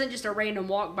 It wasn't just a random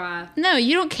walk by. no,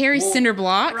 you don't carry Well, cinder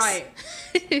blocks.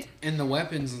 Right. And the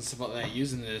weapons and stuff like that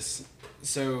using this.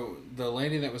 So the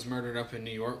lady that was murdered up in New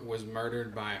York was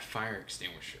murdered by a fire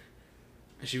extinguisher.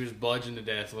 She was bludgeoned to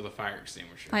death with a fire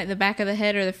extinguisher. Like the back of the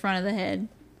head or the front of the head.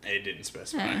 It didn't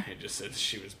specify. Oh. It just said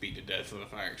she was beat to death with a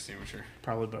fire extinguisher.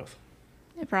 Probably both.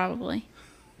 Yeah, probably.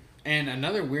 And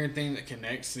another weird thing that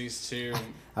connects these two.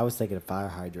 I was thinking a fire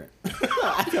hydrant.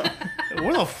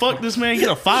 Where the fuck this man get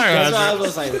a fire That's why I hydrant?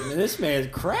 was like, this man's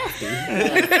crafty.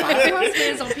 Fire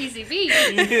stands on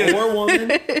PCB. Or woman,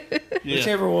 Yeah.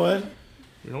 whichever one.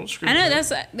 We don't screw I know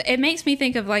with it makes me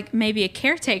think of like maybe a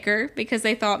caretaker because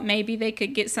they thought maybe they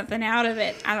could get something out of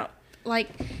it.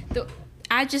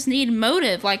 I just need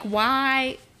motive. Like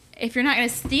why, if you're not going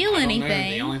to steal I don't know.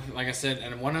 anything, The only, like I said,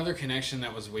 and one other connection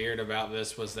that was weird about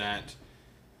this was that,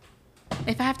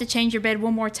 if I have to change your bed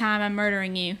one more time, I'm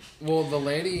murdering you. well, the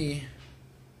lady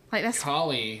Like that's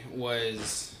Colley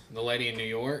was the lady in New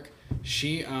York,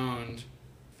 she owned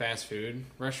fast food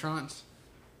restaurants,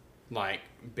 like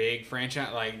big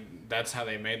franchise. Like that's how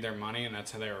they made their money and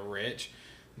that's how they were rich.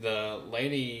 The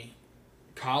lady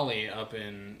Collie up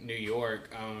in New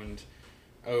York owned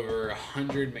over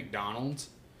 100 McDonald's,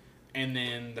 and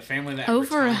then the family that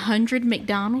Over retired- 100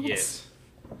 McDonald's? Yes,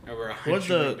 over What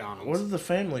 100 McDonald's. did the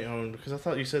family own? Because I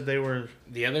thought you said they were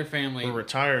The other family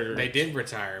retired. Or, they did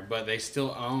retire, but they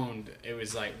still owned. It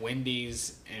was like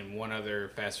Wendy's and one other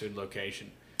fast food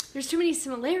location. There's too many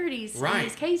similarities in Right.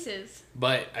 these cases.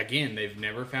 But again, they've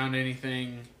never found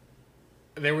anything.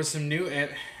 There was some new.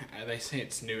 They say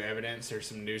it's new evidence or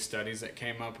some new studies that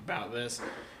came up about this,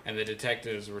 and the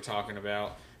detectives were talking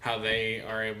about how they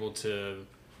are able to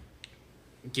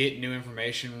get new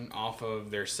information off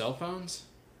of their cell phones,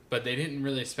 but they didn't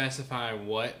really specify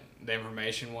what the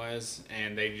information was,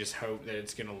 and they just hope that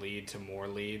it's going to lead to more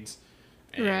leads.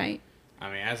 And, Right. I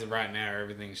mean, as of right now,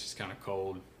 everything's just kind of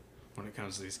cold when it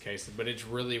comes to these cases, but it's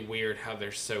really weird how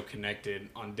they're so connected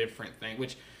on different things,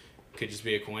 which could just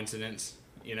be a coincidence,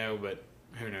 you know, but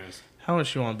who knows? How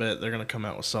much you want to bet they're going to come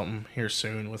out with something here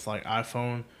soon with like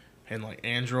iPhone and like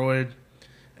Android,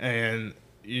 and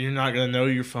you're not going to know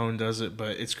your phone does it,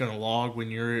 but it's going to log when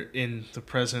you're in the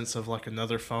presence of like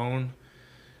another phone.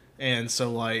 And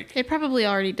so like, It probably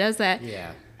already does that.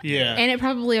 Yeah. yeah. And it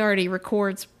probably already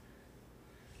records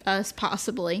us,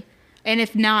 possibly. And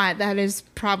if not, that is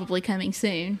probably coming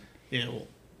soon. Yeah, well,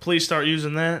 please start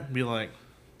using that and be like,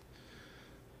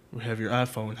 we have your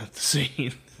iPhone at the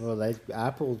scene. Well,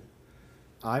 Apple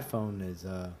iPhone is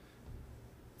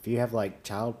if you have like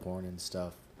child porn and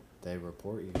stuff, they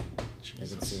report you. They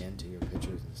can see into your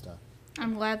pictures and stuff.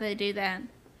 I'm glad they do that.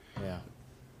 Yeah.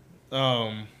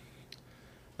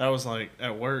 That was like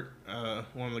at work.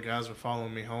 One of the guys were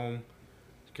following me home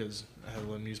because I had to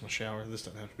let him use my shower. This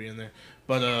doesn't have to be in there.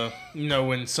 But you know,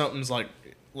 when something's like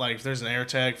if there's an air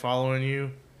tag following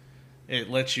you, it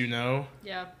lets you know.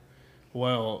 Yeah.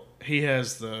 Well, he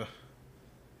has the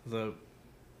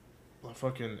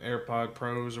fucking AirPod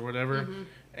Pros or whatever,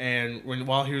 and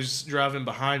while he was driving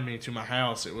behind me to my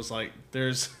house, it was like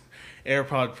there's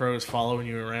AirPod Pros following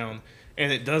you around,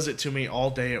 and it does it to me all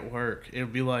day at work. It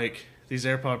would be like these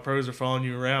AirPod Pros are following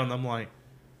you around. I'm like,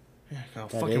 yeah, I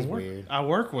That fucking is work. weird. I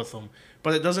work with them,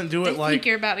 but it doesn't do They it think like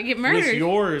you're about to get with murdered.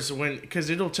 yours because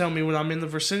it'll tell me when I'm in the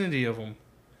vicinity of them.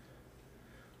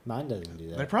 Mine doesn't do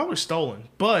They're that. probably stolen,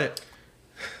 but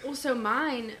Also,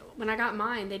 mine, when I got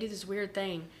mine, they do this weird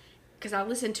thing. Because I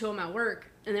listen to them at work,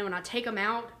 and then when I take them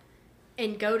out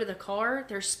and go to the car,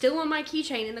 they're still on my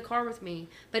keychain in the car with me.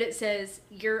 But it says,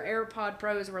 your AirPod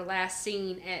Pros were last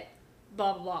seen at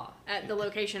blah, blah, blah, at the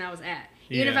location I was at.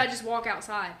 Even if Yeah. I just walk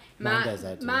outside. Mine does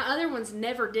that, too. My other ones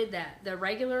never did that. The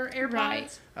regular AirPods.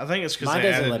 Right. I think it's because Mine they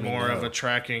doesn't added let me more of know.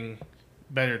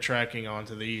 better tracking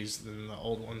onto these than the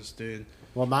old ones did.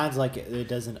 Well, mine's like it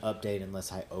doesn't update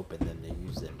unless I open them to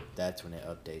use them. That's when it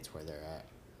updates where they're at.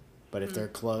 But if they're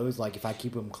closed, like if I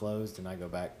keep them closed and I go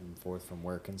back and forth from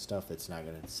work and stuff, it's not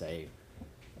going to save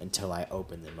until I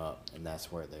open them up, and that's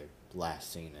where they're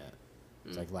last seen at.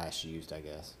 It's like last used, I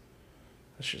guess.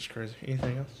 That's just crazy.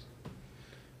 Anything else?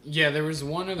 Yeah, there was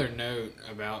one other note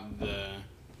about the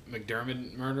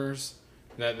McDermott murders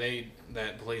that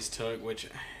police took, which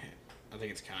I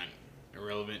think it's kind of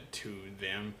irrelevant to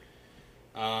them.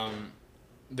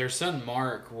 Their son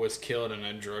Mark was killed in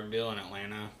a drug deal in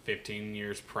Atlanta 15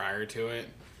 years prior to it,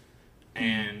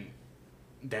 and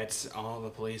that's all the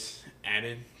police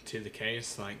added to the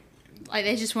case. Like Like,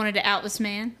 they just wanted to out this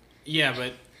man. yeah,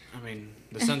 but I mean,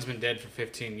 the son's been dead for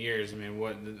 15 years. I mean,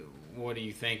 what are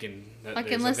you thinking? That Like,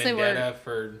 there's unless a they were- vendetta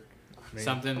for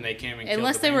something they came and killed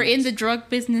Unless the they were in parents? the drug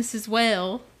business as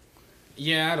well.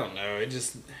 Yeah, I don't know. It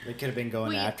just They could have been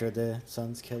going Well, after the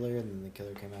son's killer, and then the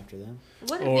killer came after them.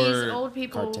 What if Or these old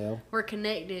people cartel. were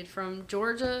connected from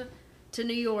Georgia to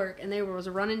New York, and they was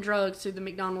running drugs through the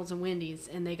McDonald's and Wendy's,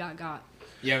 and they got got?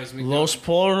 yeah, it was Los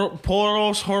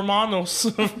Poros Hermanos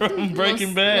from Breaking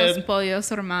Los Bad. Pollos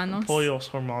Hermanos. Pollos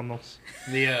Hermanos.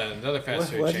 the other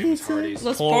fast food What chain did was he say? Hardee's.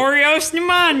 Los Pol- Pollos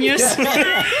Hermanos.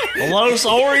 Los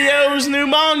Oreos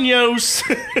Numanos.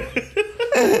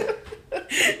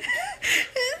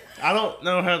 I don't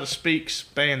know how to speak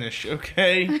Spanish,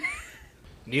 okay?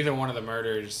 Neither one of the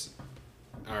murders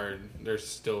are. There's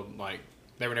still like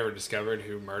they were never discovered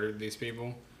who murdered these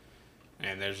people,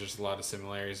 and there's just a lot of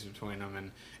similarities between them.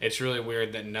 And it's really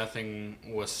weird that nothing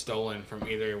was stolen from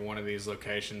either one of these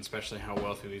locations, especially how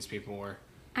wealthy these people were.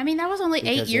 I mean, that was only 8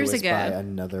 Because it years was by ago.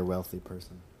 another wealthy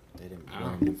person. They didn't Oh.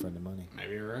 want him for the money.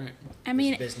 Maybe you're right. I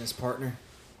mean, His business partner.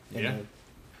 Yeah.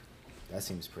 That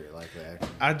seems pretty likely, actually.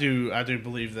 I do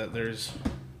believe that there's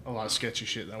a lot of sketchy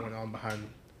shit that went on behind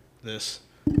this.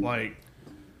 Like,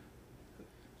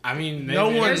 I mean, No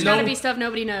one- There's got to no- be stuff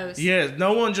nobody knows. yeah,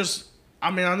 no one just. I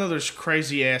mean, I know there's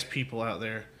crazy ass people out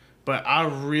there, but I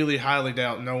really highly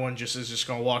doubt no one just is just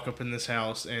gonna walk up in this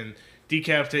house and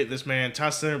decapitate this man, tie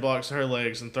cinder blocks to her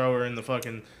legs, and throw her in the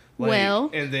fucking lake,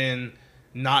 Well- and then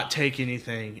not take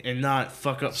anything and not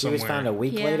fuck up She somewhere. was found a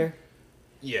week Yeah. later.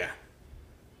 Yeah.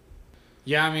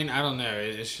 Yeah, I mean, I don't know.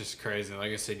 It's just crazy.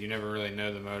 Like I said, you never really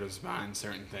know the motives behind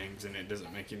certain things, and it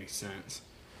doesn't make any sense.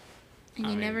 And I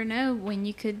you mean- never know when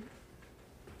you could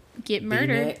get Be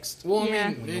murdered. next. Well, Yeah. I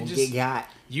mean, When it you just get got.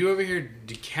 you over here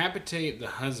decapitate the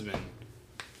husband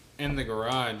in the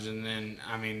garage, and then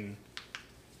I mean,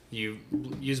 you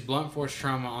use blunt force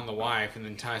trauma on the wife, and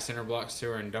then tie cinder blocks to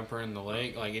her and dump her in the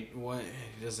lake. Like it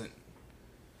doesn't.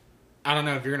 I don't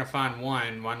know, if you're gonna find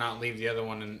one, why not leave the other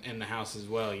one in the house as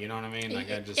well? You know what I mean? Like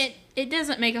It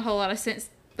doesn't make a whole lot of sense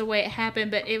the way it happened,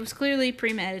 but it was clearly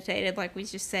premeditated, like we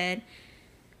just said,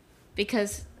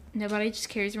 because nobody just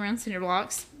carries around cinder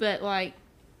blocks. But like,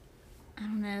 I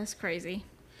don't know, that's crazy.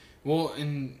 Well,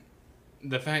 and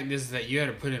the fact is that you had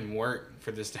to put in work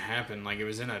for this to happen. Like, it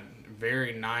was in a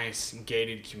very nice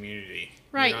gated community.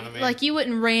 Right, You know what I mean? like you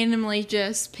wouldn't randomly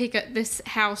just pick up this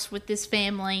house with this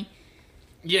family.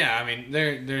 Yeah, I mean,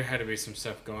 there had to be some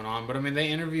stuff going on, but I mean, they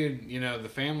interviewed, the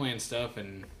family and stuff,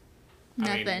 and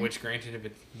I mean, Nothing. which granted,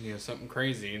 if it's something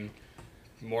crazy and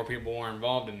more people were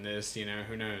involved in this,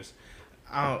 who knows?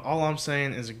 All I'm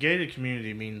saying is a gated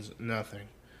community means nothing,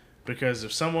 because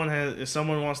if someone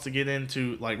wants to get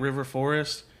into like River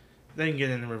Forest, they can get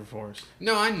into River Forest.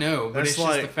 No, I know, but That's it's just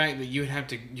like- the fact that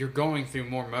you're going through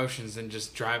more motions than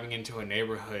just driving into a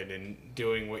neighborhood and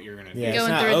doing what you're gonna Yeah, do. it's Going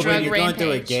not through a open. drug You're going through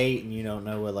a rampage. gate and you don't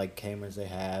know what like cameras they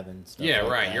have and stuff. Yeah,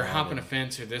 like right. that, You're hopping a and-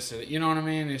 fence or this or that. You know what I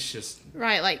mean? It's just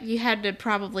Right, like you had to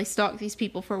probably stalk these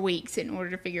people for weeks in order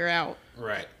to figure out.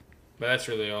 right. But that's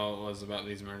really all it was about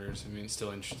these murders. I mean, it's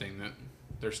still interesting that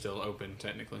they're still open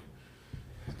technically.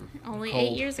 Only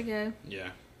Cold. 8 years ago. Yeah.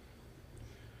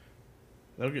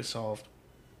 They'll get solved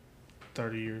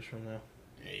 30 years from now.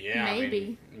 Yeah,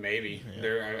 Maybe. Maybe. Yeah.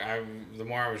 There, the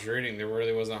more I was reading, there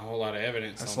really wasn't a whole lot of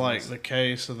evidence. That's on like this. the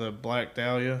case of the Black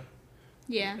Dahlia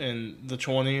Yeah. in the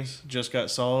 20s just got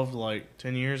solved like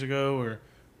 10 years ago, or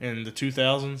in the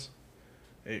 2000s.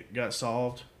 It got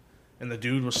solved, and the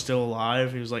dude was still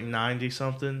alive. He was like 90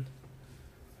 something.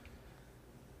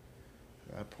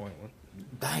 At that point,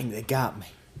 Bang! They got me.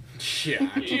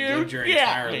 Yeah, you You lived your got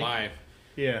entire me. life.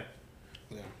 yeah,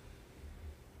 Yeah.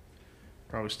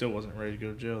 probably still wasn't ready to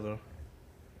go to jail though.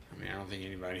 I mean, I don't think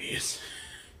anybody is.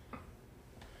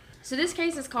 So this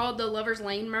case is called the Lover's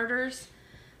Lane murders,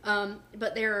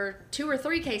 but there are 2 or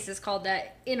 3 cases called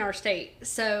that in our state.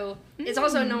 So it's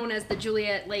also known as the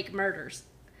Juliet Lake murders.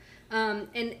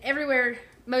 And everywhere,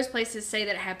 most places say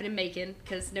that it happened in Macon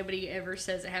because nobody ever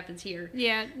says it happens here.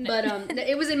 Yeah. But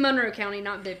it was in Monroe County,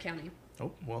 not Bibb County.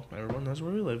 Oh well, everyone knows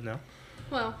where we live now.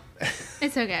 Well,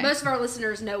 it's okay. most of our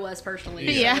listeners know us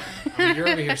personally. yeah. I mean, you're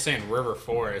over here saying River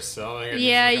Forest, so all I gotta do is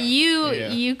Yeah, look up- Yeah.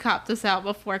 you copped us out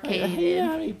before Katie You know did.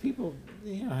 how many people?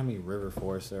 You know how many river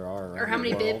forests there are? Or around how the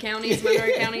many Bibb world? counties,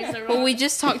 Monroe counties there are. Well, we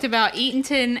just talked about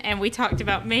Eatonton and we talked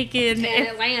about Macon and and,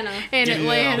 Atlanta. They're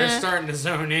Atlanta. starting to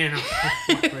zone in.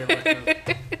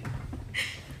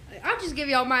 I'll just give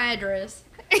y'all my address.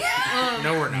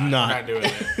 No, we're not. Not. We're not doing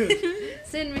it.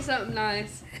 Send me something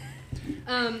nice.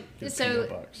 Good So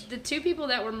P.O. box. the 2 people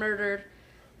that were murdered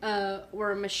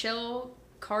were Michelle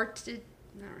Cartagena.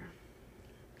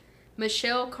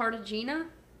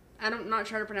 I'm not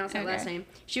sure how to pronounce that last Okay. name.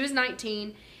 She was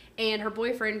 19, and her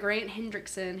boyfriend Grant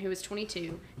Hendrickson, who was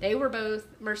 22. They were both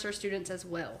Mercer students as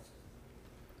well.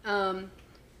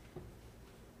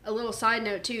 A little side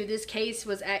note too: this case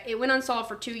it went unsolved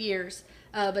for 2 years,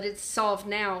 but it's solved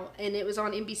now, and it was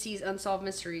on NBC's Unsolved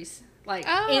Mysteries. Like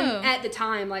Oh. at the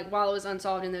time, like while it was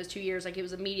unsolved in those 2 years, like it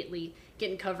was immediately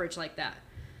getting coverage like that.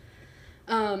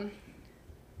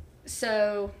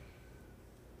 So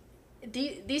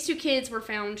these 2 kids were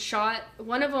found shot.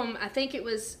 One of them, I think it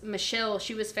was Michelle.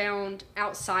 She was found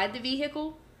outside the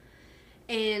vehicle,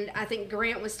 and I think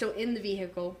Grant was still in the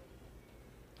vehicle.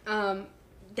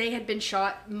 They had been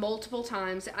shot multiple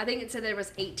times. I think it said there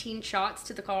was 18 shots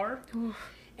to the car. And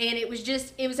it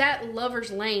was at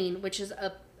Lover's Lane, which is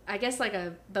I guess like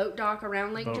a boat dock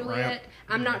around Lake Boat Juliet. ramp.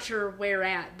 I'm not sure where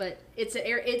at, but it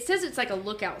says it's like a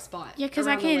lookout spot. Yeah, because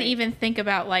I around the can't lake. even think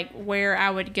about like where I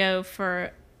would go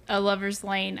for a Lover's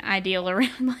Lane ideal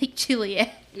around Lake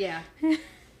Juliet. Yeah.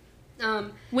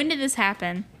 When did this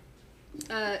happen?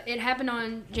 It happened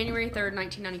on January 3rd,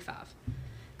 1995.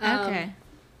 Okay.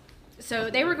 So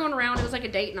they were going around. It was like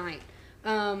a date night.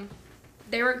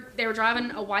 they were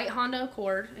driving a white Honda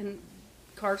Accord, and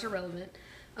cars are relevant.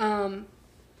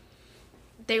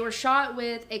 They were shot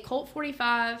with a Colt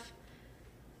 45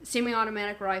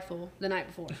 semi-automatic rifle the night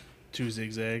before. 2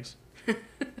 zigzags.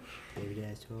 Baby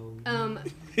asshole.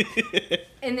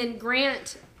 And then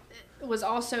Grant was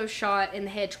also shot in the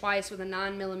head twice with a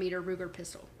 9mm Ruger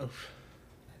pistol. Oof.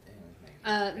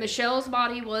 Michelle's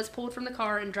body was pulled from the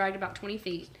car and dragged about 20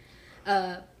 feet.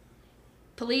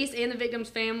 Police and the victim's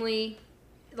family,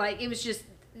 like, it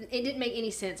didn't make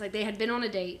any sense. Like, they had been on a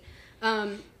date.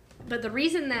 But the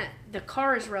reason that the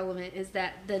car is relevant is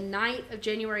that the night of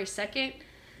January 2nd,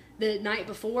 the night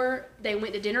before, they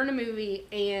went to dinner and a movie,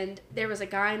 and there was a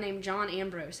guy named John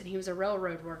Ambrose, and he was a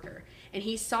railroad worker. And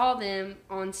he saw them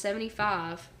on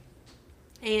 75,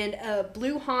 and a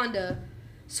blue Honda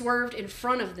swerved in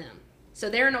front of them. So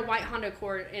they're in a white Honda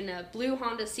Accord, and a blue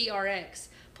Honda CRX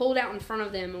pulled out in front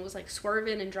of them and was like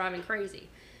swerving and driving crazy.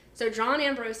 So John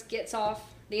Ambrose gets off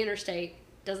the interstate,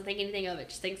 doesn't think anything of it,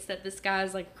 just thinks that this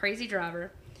guy's like a crazy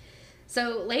driver.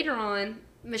 So later on,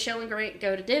 Michelle and Grant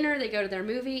go to dinner, they go to their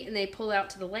movie, and they pull out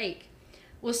to the lake.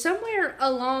 Well, somewhere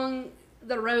along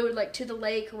the road, like to the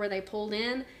lake where they pulled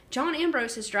in, John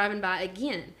Ambrose is driving by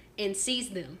again and sees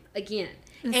them again.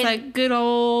 It's And- like good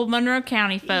old Monroe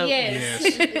County folk. Yes,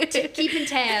 keeping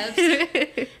tabs.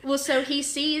 Well, so he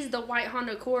sees the white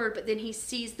Honda Accord, but then he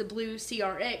sees the blue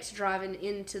CRX driving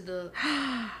into the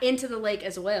lake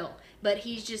as well. But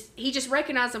he just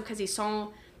recognized them because he saw.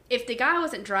 If the guy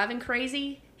wasn't driving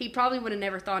crazy, he probably would have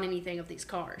never thought anything of these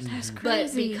cars. That's But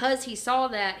crazy. because he saw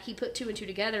that, he put 2 and 2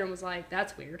 together and was like,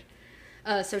 "That's weird."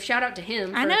 So shout out to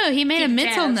him. I for know, he made a keeping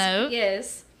mental tabs. note.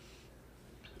 Yes.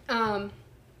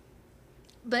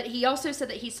 But he also said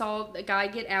that he saw the guy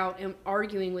get out and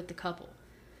arguing with the couple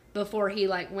before he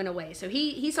like went away. So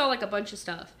he saw like a bunch of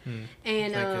stuff.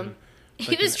 And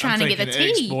He was trying to get the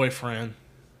tea. Ex-boyfriend.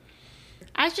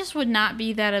 I just would not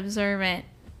be that observant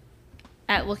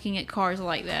at looking at cars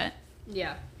like that.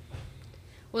 yeah.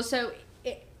 Well, so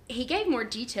he gave more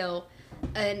detail,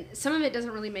 and some of it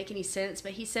doesn't really make any sense.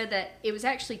 But he said that it was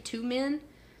actually 2 men,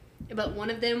 but one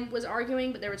of them was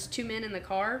arguing. But there was 2 men in the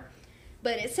car.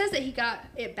 But it says that they got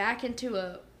back into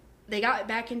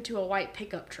a white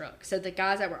pickup truck. So the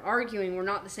guys that were arguing were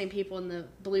not the same people in the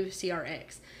blue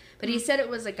CRX. But he said it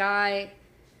was a guy.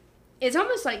 It's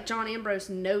almost like John Ambrose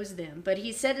knows them, but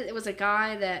he said it was a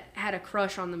guy that had a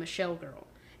crush on the Michelle girl.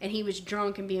 And he was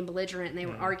drunk and being belligerent, and they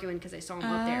were arguing because they saw him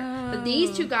up there. But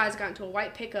these 2 guys got into a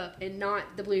white pickup and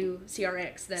not the blue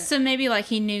CRX. So maybe like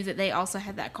he knew that they also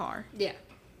had that car. Yeah.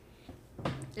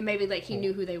 And maybe like he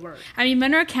knew who they were. I mean,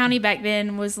 Monroe County back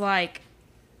then was like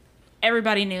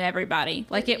everybody knew everybody.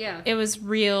 Like it was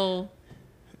real,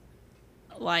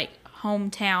 like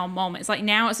hometown moments. Like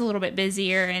now it's a little bit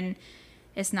busier and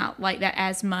it's not like that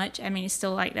as much. I mean, it's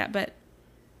still like that, but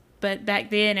back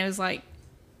then it was like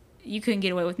you couldn't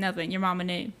get away with nothing. Your mama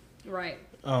knew. Right.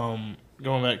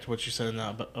 Going back to what you said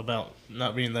about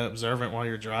not being that observant while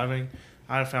you're driving,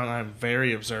 I found I'm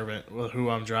very observant with who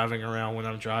I'm driving around when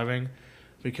I'm driving,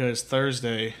 because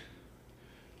Thursday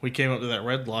we came up to that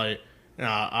red light, and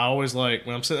I always like,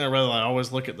 when I'm sitting at a red light, I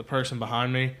always look at the person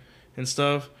behind me and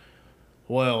stuff.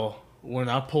 Well, when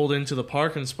I pulled into the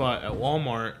parking spot at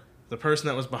Walmart, the person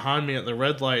that was behind me at the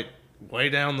red light way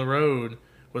down the road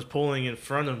was pulling in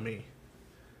front of me.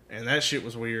 And that shit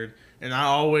was weird. And I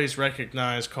always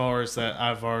recognize cars that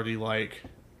I've already, like,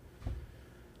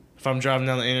 if I'm driving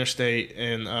down the interstate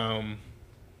and,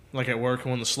 like at work,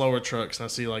 one of the slower trucks, and I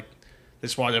see, like,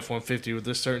 this white F-150 with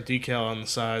this certain decal on the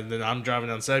side, and then I'm driving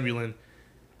down Zebulon,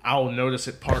 I'll notice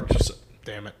it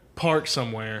parked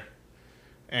somewhere.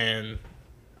 And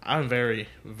I'm very,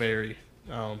 very,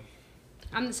 I'm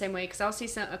the same way, because I'll see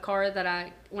a car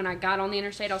that when I got on the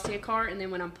interstate, I'll see a car, and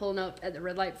then when I'm pulling up at the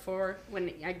red light before,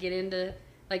 when I get into,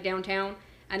 like, downtown,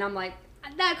 and I'm like,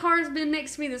 that car's been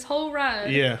next to me this whole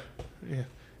ride. yeah. And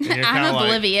you're I'm kinda like-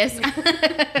 oblivious.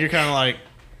 You're kind of like,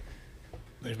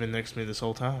 they've been next to me this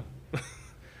whole time.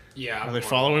 Yeah. Are they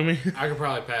following me? I could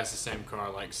probably pass the same car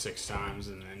like 6 times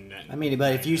and then. I mean,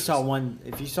 but if you saw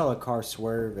a car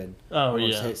swerve and Oh,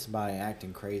 almost yeah. hit somebody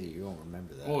acting crazy, you won't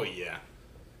remember that. Oh yeah.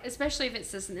 Especially if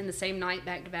it's in the same night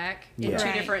back to back in Yeah. 2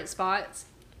 Right. different spots.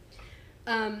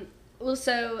 Well,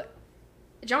 so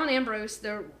John Ambrose,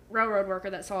 the railroad worker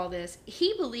that saw this,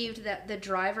 he believed that the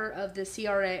driver of the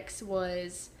CRX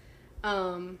was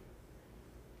a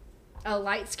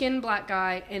light-skinned black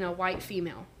guy and a white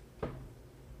female.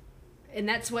 And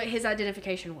that's what his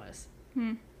identification was.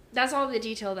 That's all the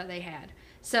detail that they had.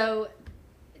 So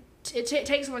it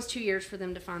takes almost 2 years for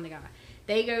them to find the guy.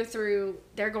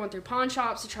 They're going through pawn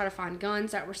shops to try to find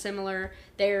guns that were similar.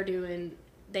 They're doing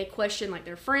they question like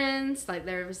their friends. Like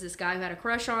there was this guy who had a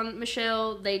crush on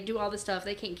Michelle. They do all this stuff.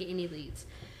 They can't get any leads.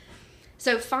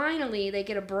 So finally, they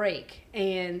get a break,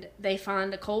 and they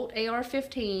find a Colt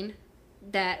AR-15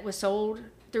 that was sold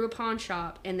through a pawn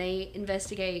shop, and they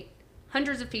investigate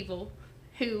hundreds of people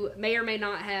who may or may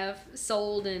not have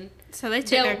sold and So they took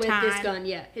dealt their with time. this gun.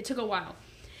 Yeah, it took a while.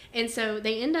 And so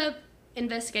they end up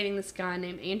investigating this guy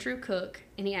named Andrew Cook,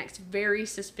 and he acts very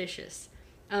suspicious.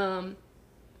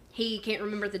 He can't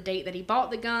remember the date that he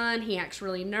bought the gun. He acts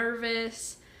really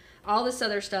nervous. All this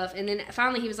other stuff. And then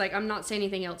finally he was like, I'm not saying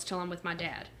anything else till I'm with my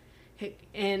dad.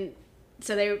 And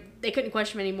so they couldn't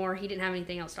question him anymore. He didn't have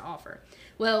anything else to offer.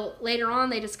 Well, later on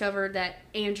they discovered that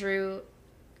Andrew,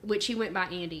 which he went by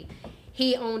Andy,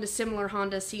 he owned a similar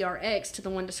Honda CRX to the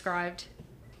one described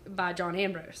by John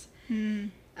Ambrose.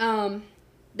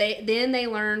 They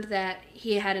learned that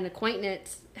he had an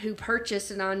acquaintance who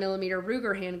purchased a 9mm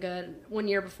Ruger handgun 1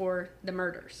 year before the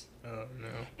murders. Oh no.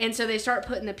 And so they start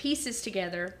putting the pieces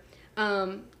together.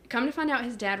 Come to find out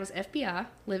his dad was FBI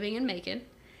living in Macon.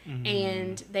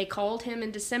 And they called him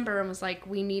in December and was like,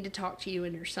 we need to talk to you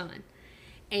and your son.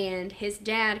 And his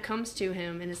dad comes to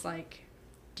him and is like,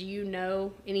 do you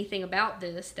know anything about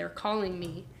this? They're calling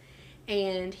me.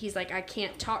 And he's like, I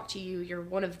can't talk to you. You're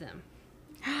one of them.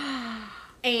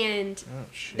 And Oh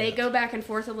shit. they go back and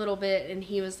forth a little bit, and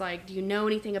he was like, do you know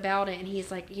anything about it? And he's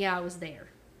like, yeah, I was there.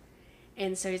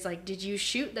 And so he's like, did you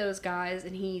shoot those guys?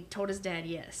 And he told his dad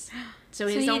yes. So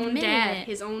So his he own admitted dad, it.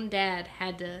 his own dad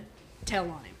had to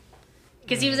tell on him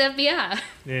because he was FBI.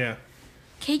 Yeah.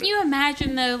 Can you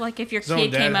imagine though, like if your His own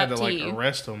kid dad came had up to to like you?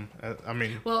 arrest him. I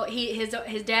mean, Well,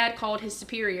 his dad called his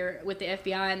superior with the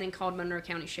FBI and then called Monroe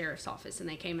County Sheriff's Office, and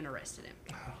they came and arrested him.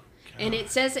 And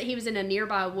it says that he was in a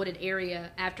nearby wooded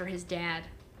area after his dad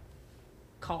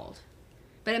called.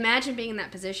 But imagine being in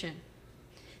that position.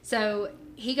 So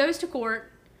he goes to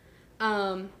court.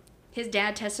 His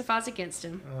dad testifies against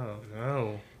him. oh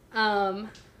no,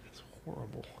 it's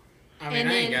horrible. I mean, And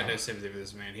I ain't then- got no sympathy for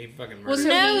this man. He fucking Well, murdered. so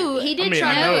No, he did I mean,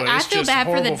 try. I know I it's feel just bad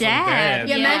for the horrible dad.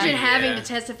 Yeah, Yeah. imagine having Yeah. to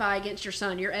testify against your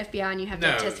son. You're FBI and you have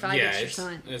to no, testify yeah, against your it's,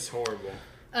 son. it's horrible.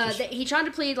 He tried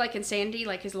to plead like insanity,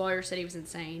 like his lawyer said he was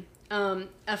insane.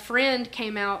 A friend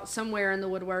came out somewhere in the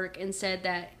woodwork and said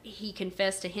that he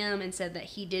confessed to him and said that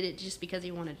he did it just because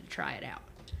he wanted to try it out.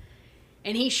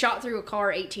 And he shot through a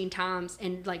car 18 times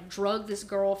and like drugged this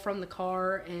girl from the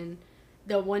car, and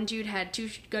the one dude had 2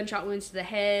 gunshot wounds to the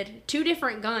head, 2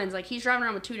 different guns. Like he's driving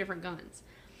around with 2 different guns.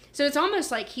 So it's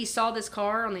almost like he saw this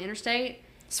car on the interstate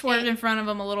Swerved in front of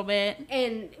him a little bit.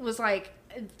 and was like,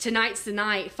 tonight's the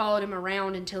night, followed him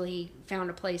around until he found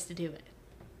a place to do it.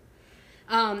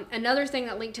 Another thing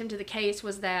that linked him to the case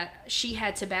was that she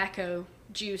had tobacco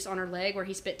juice on her leg where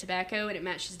he spit tobacco, and it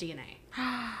matched his DNA.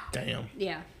 Damn,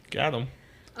 Yeah. got him.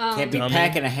 Can't be dummy.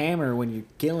 packing a hammer when you're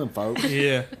killing folks.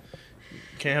 Yeah,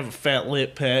 can't have a fat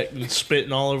lip pack and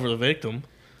spitting all over the victim.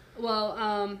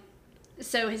 Well,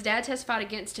 so his dad testified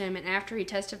against him, and after he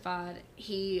testified,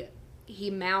 he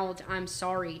mouthed, "I'm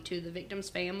sorry" to the victim's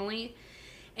family,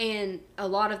 and a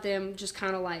lot of them just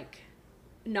kind of like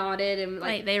nodded and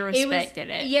Like, they it was- respected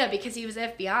it. Yeah, because he was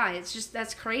FBI. It's just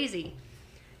that's crazy.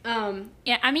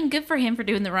 Yeah, I mean, good for him for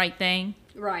doing the right thing.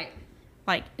 Right,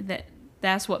 Like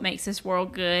that's what makes this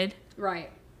world good. right.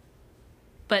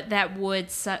 But that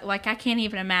would suck. Like, I can't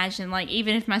even imagine. Like,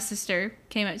 even if my sister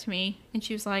came up to me and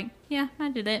she was like, "Yeah, I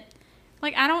did it."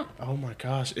 Like, I don't. Oh my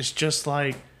gosh, it's just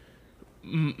like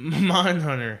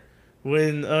Mindhunter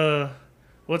when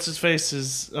what's his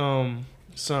face's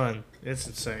son. It's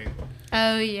insane.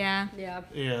 Oh yeah, Yeah.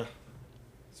 Yeah,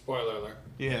 Spoiler alert.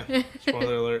 yeah.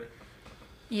 Spoiler alert.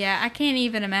 yeah. I can't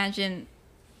even imagine.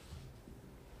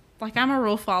 Like, I'm a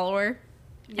rule follower,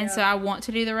 Yeah. and so I want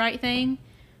to do the right thing.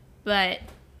 But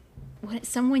when it's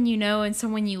someone you know and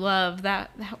someone you love,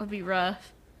 that would be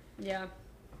rough. Yeah.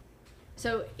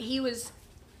 So he was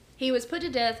put to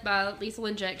death by lethal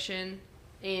injection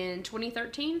in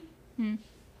 2013.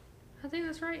 I think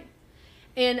that's right.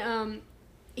 And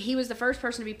he was the first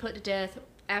person to be put to death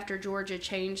after Georgia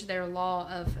changed their law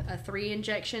of a 3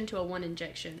 injection to a 1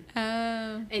 injection.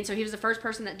 Oh, And so he was the first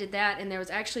person that did that, and there was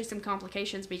actually some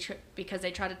complications because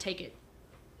they tried to take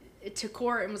it to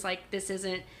court and was like, this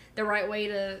isn't the right way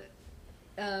to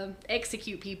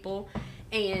execute people.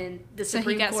 And the so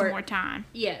Supreme he got Court, some more time.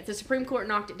 yeah, the Supreme Court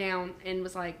knocked it down and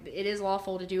was like, it is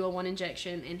lawful to do a 1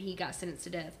 injection, and he got sentenced to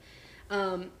death.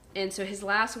 And so his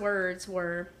last words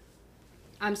were,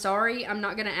 "I'm sorry, I'm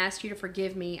not going to ask you to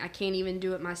forgive me. I can't even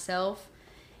do it myself."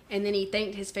 And then he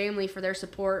thanked his family for their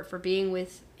support, for being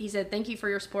with, he said, "Thank you for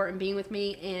your support and being with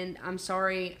me, and I'm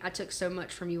sorry I took so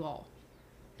much from you all."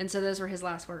 And so those were his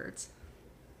last words.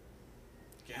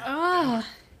 Oh.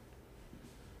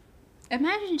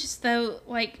 Imagine just though,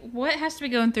 like, what has to be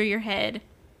going through your head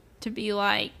to be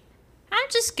like, I'm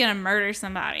just gonna murder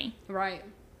somebody. Right.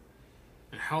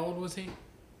 And how old was he?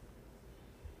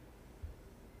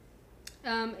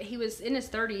 He was in his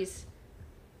 30s.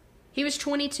 He was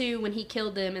 22 when he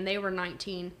killed them, and they were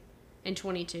 19 and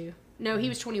 22. No, he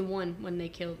was 21 when he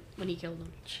killed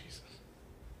them. Jesus.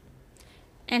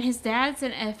 And his dad's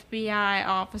an FBI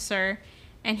officer,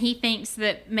 and he thinks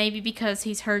that maybe because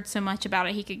he's heard so much about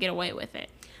it, he could get away with it.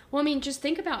 Well, I mean, just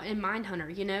think about in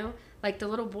Mindhunter, you know? Like, the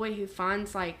little boy who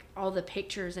finds, like, all the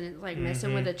pictures and it's, like,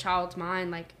 messing with a child's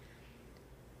mind. Like,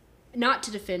 not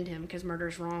to defend him because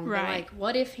murder's wrong. Right. But, like,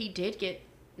 what if he did get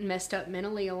messed up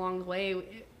mentally along the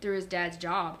way through his dad's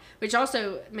job? Which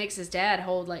also makes his dad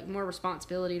hold, like, more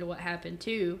responsibility to what happened,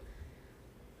 too.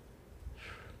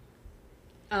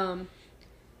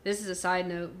 This is a side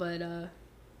note, but,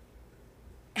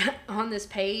 on this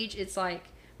page, it's, like,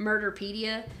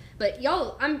 Murderpedia. But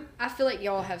y'all, I feel like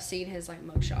y'all have seen his, like,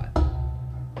 mugshot.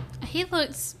 He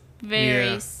looks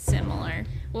very Yeah. similar.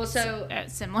 Well, so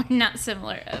Similar, not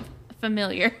similar,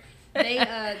 familiar.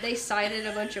 they cited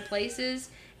a bunch of places,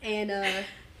 and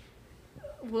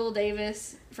Will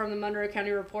Davis from the Monroe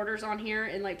County Reporters on here,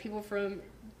 and like people from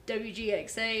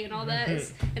WGXA and all that,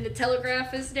 and the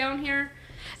Telegraph is down here.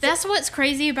 That's what's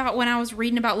crazy about when I was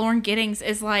reading about Lauren Giddings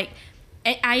is like,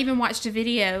 I even watched a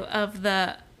video of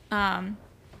the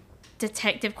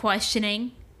detective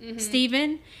questioning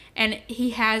Stephen, and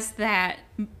he has that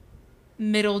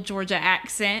middle Georgia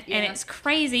accent, and Yeah. it's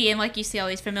crazy, and like you see all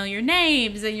these familiar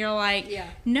names, and you're like, Yeah.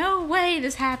 no way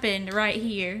this happened right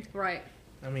here. Right.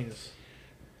 I mean,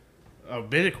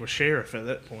 Biddick was sheriff at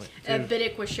that point. Too.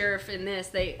 Biddick was sheriff in this.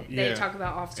 They Yeah. talk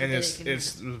about Officer And Biddick.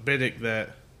 it's Biddick that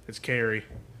it's Carey.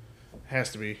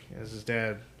 Has to be as his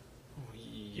dad.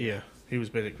 Yeah, he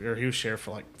was Biddick, or he was sheriff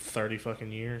for like 30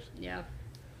 fucking years. Yeah.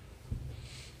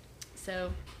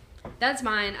 So, that's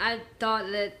mine. I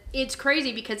thought that it's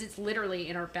crazy because it's literally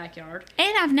in our backyard.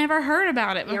 And I've never heard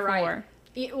about it before. You're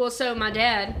right. Well, so my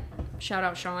dad, shout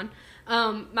out Sean,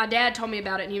 my dad told me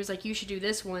about it, and he was like, you should do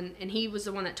this one. And he was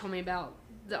the one that told me about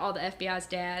all the FBI's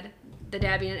dad, the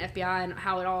dad being an FBI, and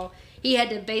how it all, he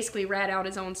had to basically rat out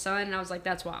his own son, and I was like,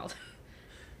 that's wild.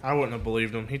 I wouldn't have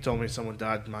believed him. He told me someone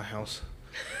died in my house.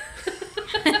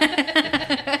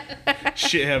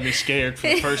 Shit had me scared for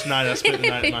the first night I spent the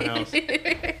night at my house.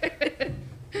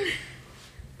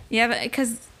 Yeah,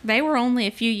 because they were only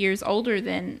a few years older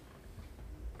than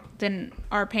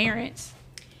our parents.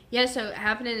 Yeah, so it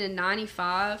happened in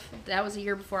 95. That was a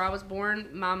year before I was born.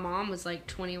 My mom was like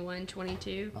 21,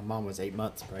 22. My mom was 8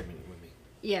 months pregnant with me.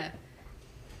 Yeah.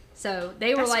 So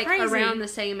they were That's like crazy. around the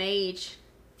same age.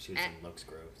 She was in Lux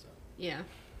Grove, so Yeah.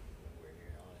 we're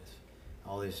near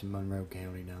all this Monroe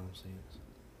County nonsense.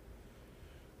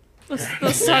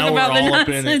 Let's Now talk we're about the all up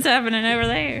in nonsense it. happening over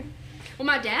there. Well,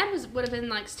 my dad would have been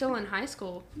like still in high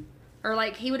school, or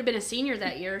like he would have been a senior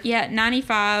that year. Yeah,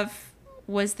 95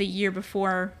 was the year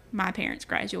before my parents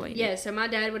graduated. Yeah, so my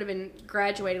dad would have been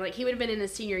graduating. Like he would have been in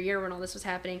his senior year when all this was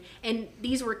happening, and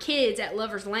these were kids at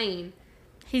Lover's Lane.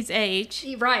 His age.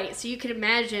 Right. So you could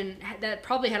imagine that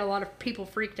probably had a lot of people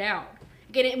freaked out.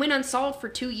 Again, it went unsolved for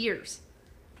 2 years.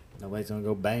 Nobody's gonna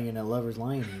go banging at Lover's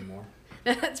Lane anymore.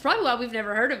 That's probably why we've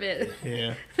never heard of it.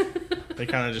 Yeah. They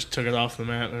kind of just took it off the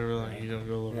map. They were like, you don't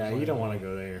go look. Yeah, you don't want to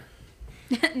go there.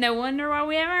 No wonder why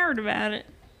we haven't heard about it.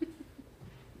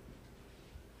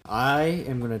 I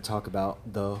am going to talk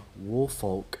about the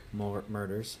Woolfolk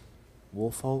murders.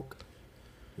 Woolfolk?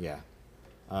 Yeah.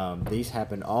 These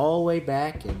happened all the way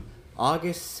back in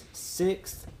August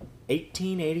 6th,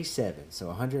 1887. So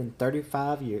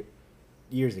 135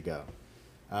 years ago.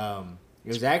 It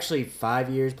was actually 5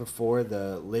 years before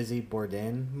the Lizzie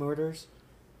Borden murders.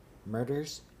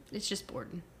 It's just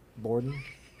Borden. Borden?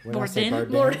 What did I say?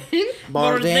 Borden?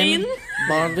 Borden.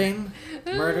 Borden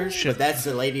murders. But that's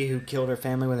the lady who killed her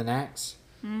family with an axe.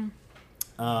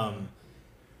 I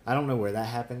don't know where that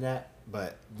happened at,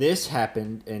 but this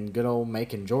happened in good old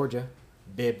Macon, Georgia,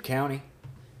 Bibb County.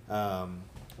 I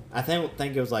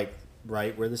think it was like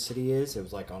right where the city is. It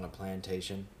was like on a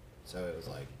plantation, so it was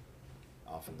like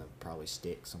off in the probably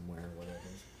stick somewhere, whatever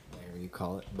you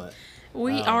call it. But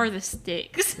We are the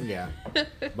sticks. yeah,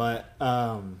 but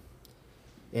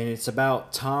and it's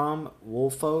about Tom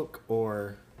Woolfolk,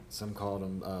 or some called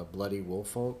him Bloody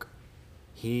Woolfolk.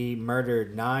 He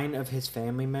murdered 9 of his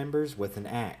family members with an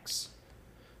axe,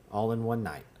 all in one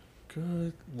night.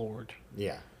 Good lord.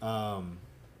 Yeah.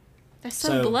 That's so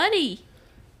So- bloody.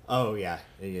 Oh yeah,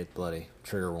 it gets bloody.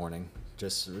 Trigger warning.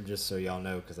 Just so y'all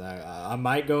know, because I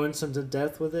might go into some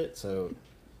depth with it. So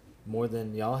more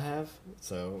than y'all have,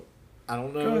 so I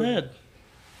don't know. Go ahead.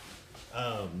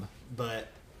 But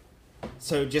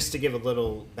so just to give a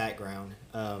little background,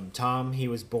 Tom, he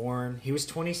was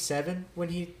 27 when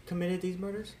he committed these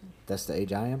murders. That's the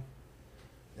age I am.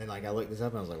 And like I looked this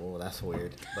up and I was like, "Well, that's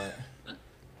weird." But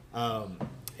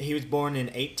he was born in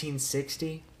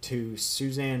 1860 to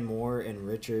Suzanne Moore and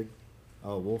Richard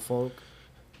Woolfolk.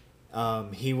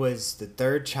 He was the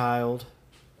third child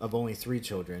of only 3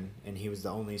 children, and he was the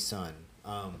only son.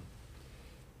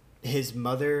 His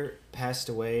mother passed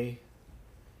away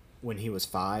when he was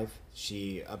 5.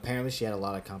 She had a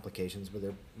lot of complications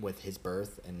with his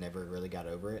birth and never really got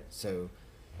over it. So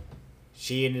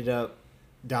she ended up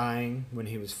dying when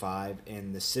he was 5,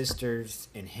 and the sisters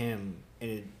and him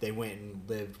they went and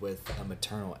lived with a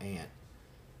maternal aunt.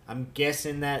 I'm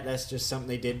guessing that's just something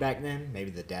they did back then. Maybe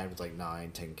the dad was like, "Nah, I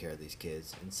ain't taking care of these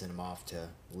kids," and sent them off to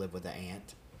live with the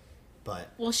aunt. But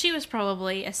Well, she was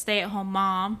probably a stay-at-home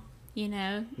mom, you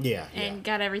know. yeah, And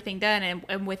got everything done,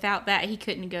 and without that, he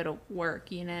couldn't go to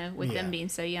work, you know, with Yeah. them being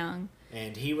so young.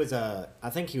 And he was I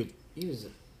think he was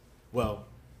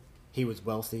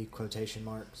wealthy, quotation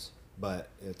marks, but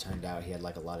it turned out he had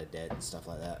like a lot of debt and stuff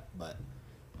like that. But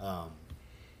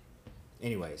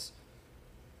anyways,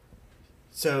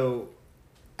 so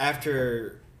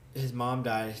after his mom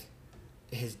died,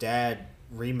 his dad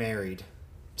remarried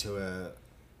to a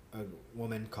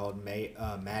woman called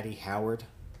Maddie Howard.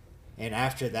 And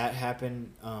after that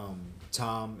happened,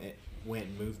 Tom went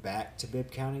and moved back to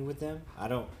Bibb County with them.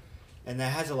 And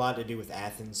that has a lot to do with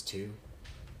Athens too.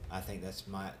 I think that's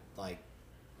where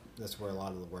a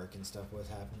lot of the work and stuff was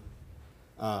happening.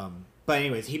 But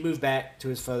anyways, he moved back to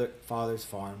his father's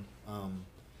farm.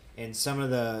 And some of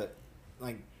the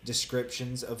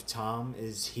descriptions of Tom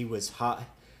is he was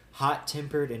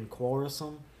hot-tempered and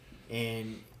quarrelsome,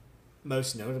 and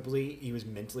most notably, he was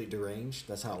mentally deranged.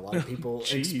 That's how a lot of people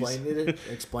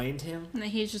explained him. And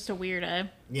he's just a weirdo.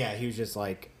 Yeah, he was just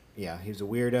he was a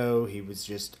weirdo. He was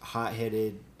just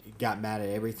hot-headed, got mad at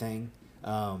everything.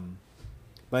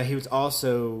 But he was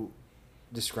also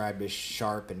described as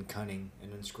sharp and cunning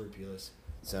and unscrupulous.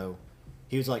 So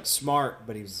he was smart,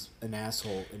 but he was an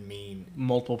asshole and mean.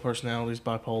 Multiple personalities,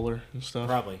 bipolar and stuff.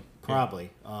 Probably.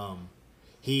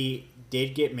 He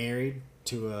did get married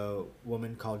to a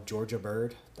woman called Georgia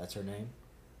Bird. That's her name.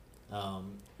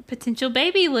 Potential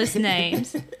baby list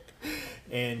names.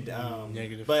 And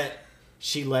Negative. But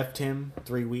she left him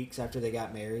 3 weeks after they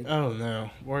got married. Oh no!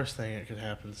 Worst thing that could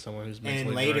happen to someone who's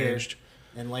mentally deranged.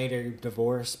 And later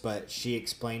divorced. But she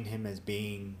explained him as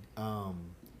being.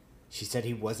 She said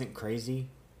he wasn't crazy.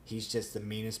 He's just the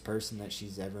meanest person that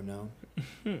she's ever known.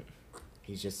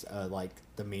 He's just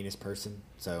the meanest person.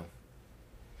 So.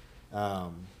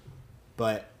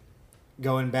 But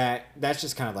going back, that's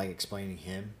just kind of explaining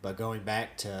him. But going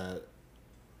back to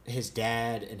his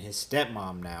dad and his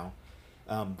stepmom now,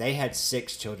 they had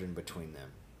 6 children between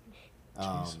them.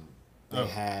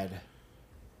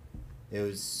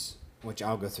 Which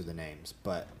I'll go through the names,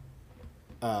 but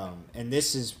and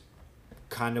this is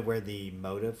kind of where the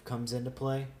motive comes into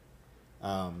play.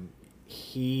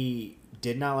 He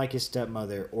did not like his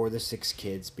stepmother or the 6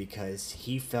 kids because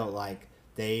he felt like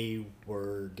they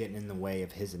were getting in the way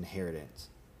of his inheritance.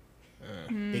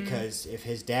 Because if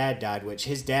his dad died, which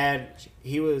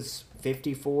he was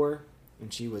 54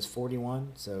 and she was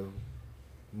 41, so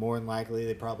more than likely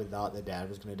they probably thought the dad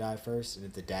was going to die first, and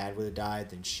if the dad would have died,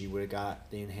 then she would have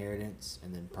got the inheritance,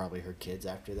 and then probably her kids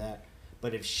after that.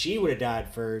 But if she would have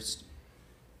died first,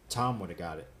 Tom would have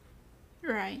got it.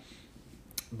 Right.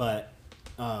 But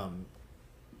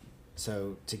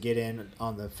so to get in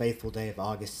on the fateful day of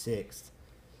August 6th,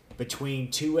 between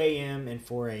 2 a.m. and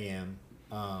 4 a.m.,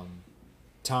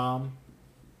 Tom,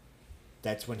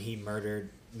 that's when he murdered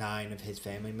 9 of his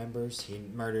family members. He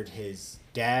murdered his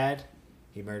dad.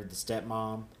 He murdered the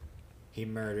stepmom. He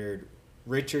murdered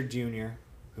Richard Jr.,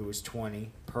 who was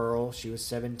 20. Pearl, she was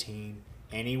 17.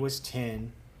 Annie was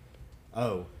 10.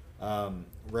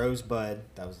 Rosebud,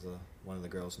 that was one of the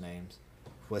girls' names,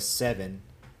 was 7.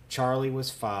 Charlie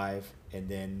was 5. And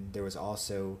then there was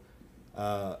also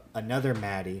another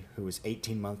Maddie who was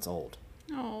 18 months old.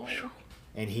 Oh.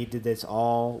 And he did this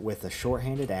all with a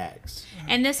short-handed axe.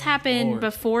 And this happened Lord.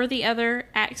 before the other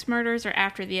axe murders or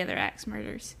after the other axe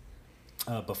murders?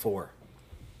 Before.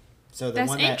 So the That's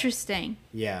one interesting.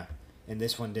 Yeah, and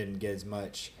this one didn't get as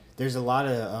much. There's a lot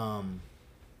of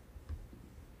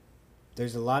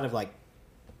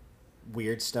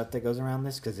weird stuff that goes around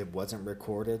this because it wasn't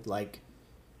recorded, like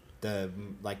the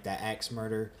axe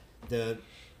murder. The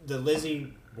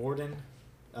Lizzie Borden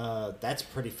That's a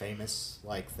pretty famous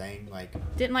thing.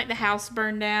 Didn't like the house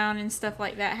burn down and stuff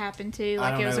like that happen too? I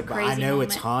Like don't it was know, a but crazy I know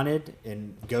moment. it's haunted,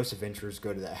 and Ghost Adventurers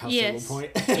go to that house Yes. at one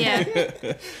point.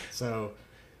 Yeah. So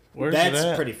Where's that's it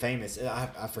at? pretty famous.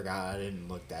 I forgot. I didn't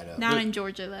look that up. Not in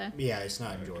Georgia though. Yeah, it's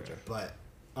not in Georgia, but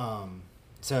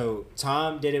so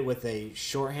Tom did it with a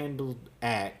short-handled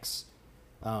axe,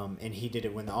 and he did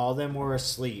it when all of them were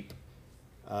asleep.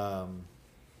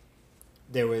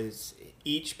 There was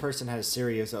each person had a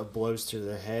series of blows to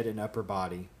their head and upper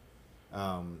body.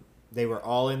 They were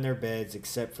all in their beds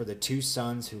except for the two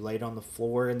sons who laid on the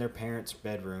floor in their parents'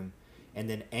 bedroom, and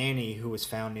then Annie, who was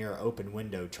found near an open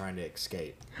window trying to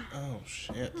escape. Oh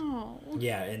shit. Oh.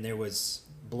 Yeah, and there was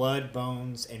blood,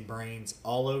 bones, and brains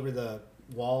all over the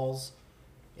walls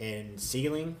and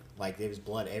ceiling. Like, there was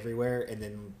blood everywhere, and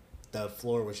then the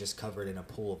floor was just covered in a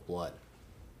pool of blood.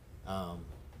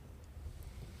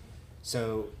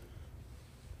 So,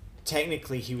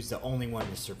 technically, he was the only one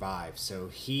to survive. So,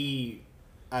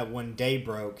 when day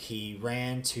broke, he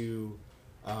ran to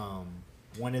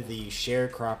one of the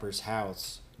sharecroppers'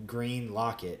 house, Green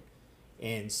Lockett,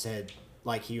 and said,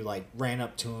 he ran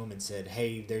up to him and said,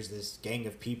 "Hey, there's this gang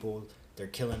of people. They're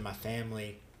killing my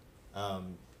family.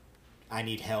 I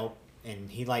need help."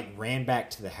 And he ran back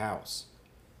to the house.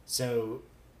 So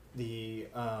the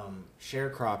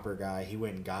sharecropper guy, he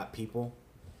went and got people,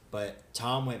 but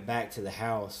Tom went back to the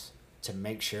house to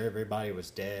make sure everybody was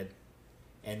dead,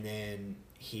 and then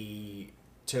he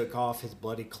took off his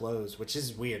bloody clothes, which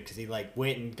is weird because he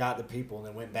went and got the people and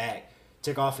then went back,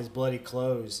 took off his bloody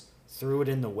clothes, threw it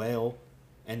in the well,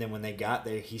 and then when they got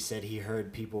there, he said he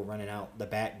heard people running out the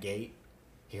back gate.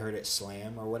 He heard it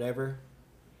slam or whatever.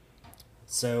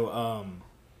 So,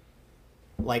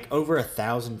 over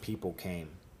 1,000 people came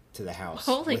to the house.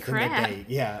 Holy within crap. the day.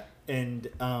 Yeah, and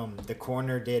the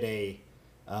coroner did a,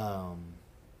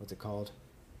 what's it called?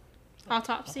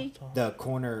 Autopsy. The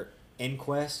coroner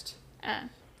inquest, Uh,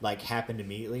 happened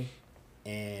immediately,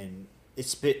 and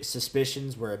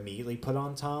suspicions were immediately put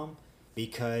on Tom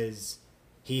because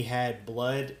he had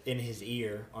blood in his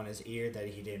ear, on his ear, that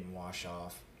he didn't wash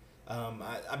off.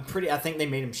 I think they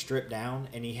made him strip down,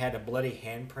 and he had a bloody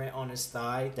handprint on his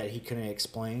thigh that he couldn't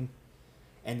explain.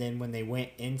 And then when they went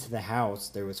into the house,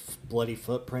 there was bloody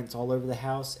footprints all over the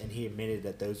house, and he admitted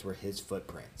that those were his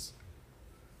footprints.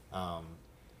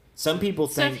 Some people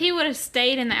so think if he would have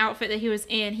stayed in the outfit that he was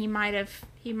in, he might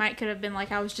could have been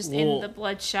like, I was just in the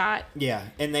bloodshot. yeah,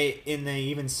 and they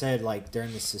even said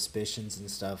during the suspicions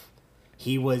and stuff,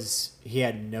 he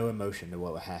had no emotion to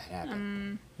what had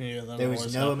happened. Yeah, that There was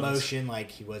always no happens. emotion,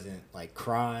 he wasn't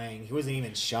crying, he wasn't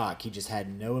even shocked. He just had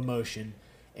no emotion,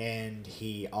 and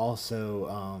he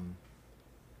also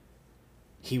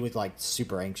he was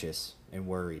super anxious and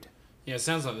worried. Yeah, it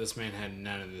sounds like this man had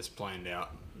none of this planned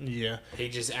out. Yeah. He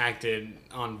just acted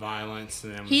on violence,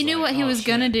 and then He knew what he was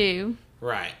gonna do,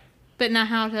 Right, but not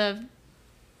how to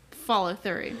follow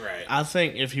through. right. I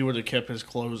think if he would have kept his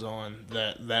clothes on,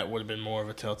 that would have been more of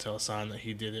a telltale sign that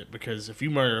he did it. Because if you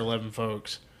murder 11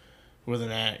 folks with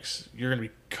an axe, you're going to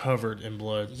be covered in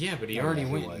blood. Yeah, but he Oh, already yeah,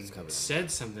 he went was and covered in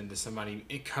said something to somebody.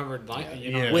 It covered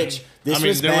you know Yeah. what I Which mean? this I mean,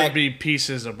 was there back. would be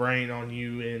pieces of brain on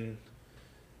you and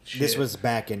This shit. was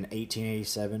back in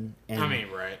 1887, and I mean,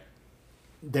 right.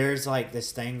 there's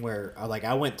this thing where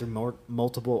I went through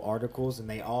multiple articles, and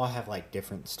they all have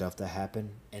different stuff that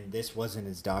happened, and this wasn't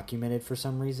as documented for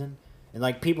some reason.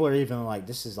 And people are even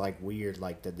this is weird,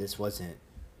 that this wasn't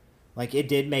it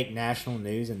did make national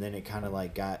news, and then it kind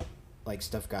of got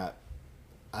stuff got,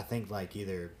 I think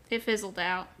either It fizzled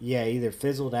out. either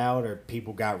fizzled out or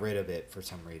people got rid of it for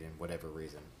some reason, whatever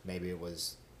reason. Maybe it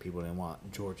was people didn't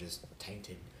want George's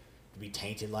to be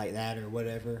tainted like that or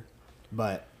whatever.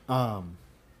 But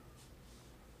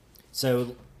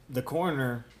so the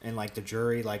coroner and the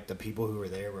jury, the people who were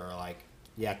there were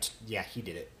yeah, he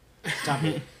did it. Stop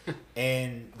it.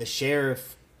 And the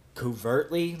sheriff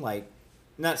covertly,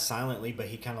 not silently, but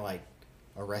he kind of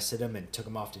arrested him and took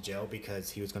him off to jail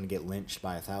because he was going to get lynched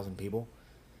by 1,000 people.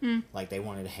 They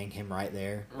wanted to hang him right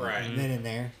there, Right. then and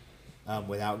there,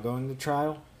 without going to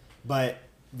trial. But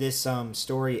this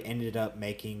story ended up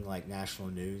making national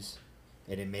news,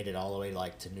 and it made it all the way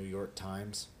to New York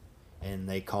Times, and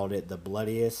they called it the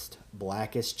bloodiest,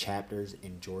 blackest chapters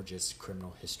in Georgia's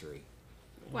criminal history.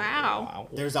 Wow.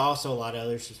 There's also a lot of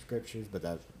other scriptures, but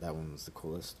that one was the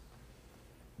coolest.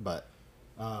 But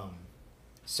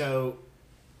so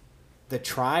the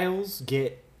trials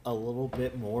get a little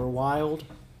bit more wild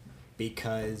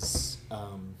because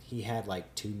he had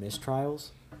 2 mistrials,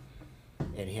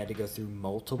 and he had to go through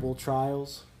multiple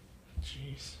trials.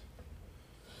 Jeez.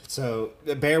 So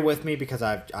bear with me because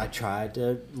I tried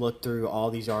to look through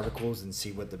all these articles and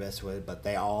see what the best was, but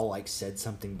they all like said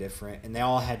something different, and they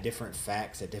all had different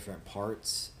facts at different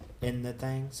parts in the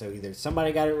thing. So either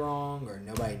somebody got it wrong or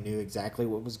nobody knew exactly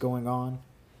what was going on.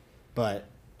 But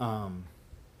the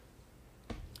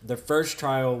first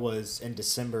trial was in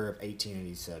December of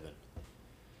 1887,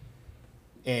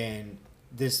 and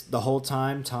the whole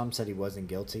time Tom said he wasn't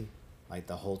guilty, like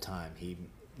the whole time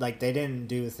they didn't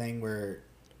do a thing where.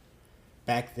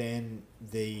 Back then,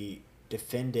 the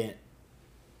defendant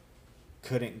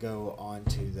couldn't go on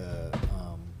to the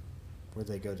where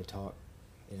they go to talk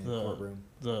in a courtroom.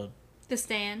 The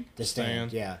stand. The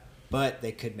stand, yeah. But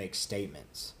they could make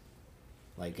statements,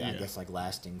 I guess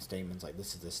lasting statements. Like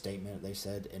this is the statement they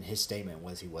said, and his statement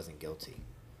was he wasn't guilty.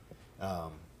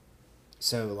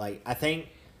 So I think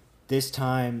this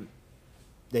time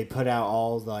they put out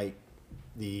all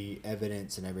the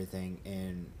evidence and everything,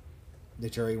 and the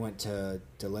jury went to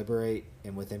deliberate,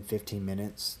 and within 15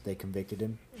 minutes, they convicted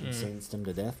him and sentenced him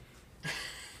to death.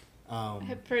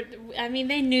 I mean,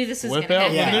 they knew this was going Whip to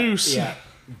out happen. the noose. Yeah,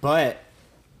 but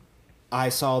I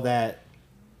saw that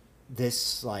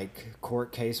this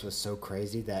court case was so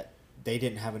crazy that they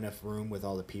didn't have enough room with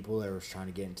all the people that was trying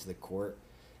to get into the court,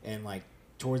 and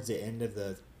towards the end of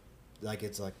the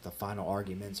it's the final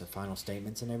arguments or final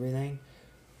statements and everything,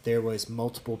 there was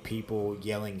multiple people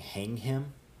yelling "hang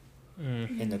him."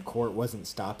 And the court wasn't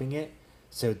stopping it,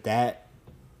 so that,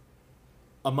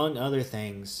 among other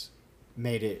things,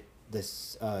 made it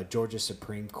this Georgia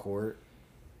Supreme Court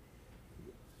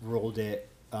ruled it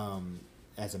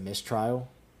as a mistrial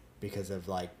because of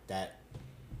that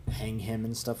hang him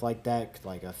and stuff like that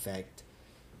could affect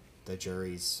the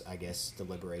jury's, I guess,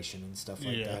 deliberation and stuff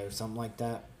like that or something like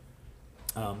that.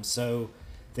 So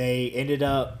they ended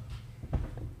up,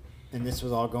 and this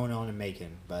was all going on in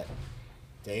Macon, but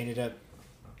they ended up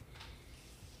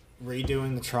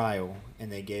redoing the trial,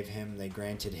 and they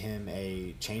granted him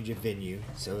a change of venue,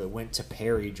 so it went to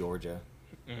Perry, Georgia.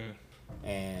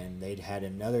 And they'd had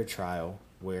another trial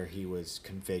where he was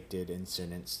convicted and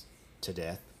sentenced to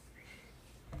death.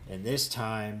 And this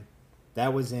time,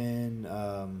 that was in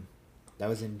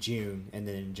June, and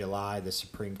then in July,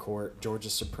 the Georgia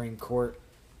Supreme Court,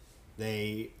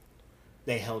 they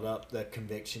held up the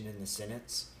conviction and the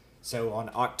sentence. So on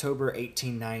October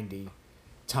 1890,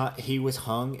 he was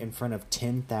hung in front of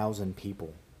 10,000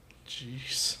 people.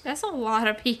 Jeez. That's a lot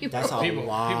of people. That's a lot. People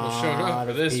showed up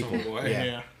for this people. one, boy.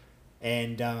 Yeah.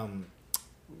 And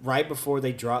right before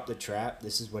they dropped the trap,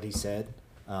 this is what he said.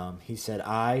 He said,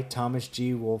 "I, Thomas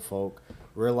G. Woolfolk,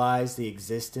 realize the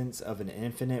existence of an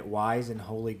infinite, wise, and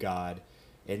holy God,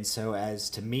 and so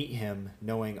as to meet him,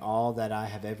 knowing all that I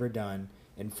have ever done,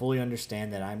 and fully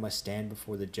understand that I must stand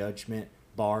before the judgment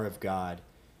bar of God,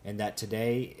 and that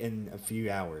today, in a few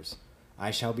hours,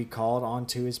 I shall be called on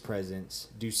to his presence,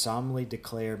 do solemnly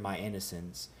declare my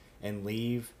innocence, and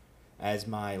leave as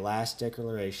my last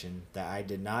declaration that I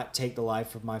did not take the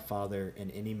life of my father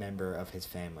and any member of his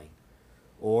family,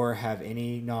 or have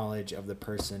any knowledge of the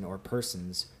person or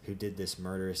persons who did this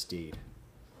murderous deed."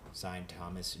 Signed,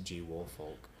 Thomas G.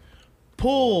 Woolfolk.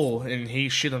 Pull! And he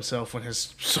shit himself when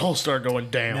his soul started going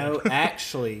down. No,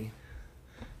 actually,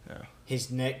 his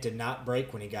neck did not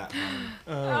break when he got home.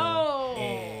 Oh.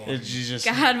 And It's just,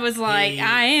 God was like,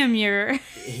 I am your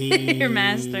your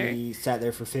master. He sat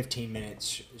there for 15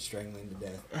 minutes strangling to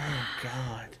death. oh,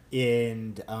 God.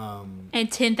 And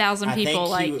And 10,000 I people think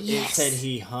like, it yes. said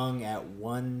he hung at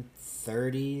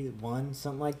 1:31,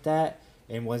 something like that,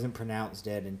 and wasn't pronounced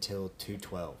dead until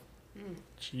 2:12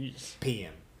 Jeez.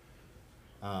 p.m.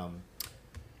 A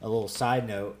little side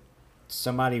note: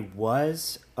 somebody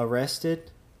was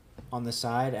arrested on the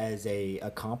side as a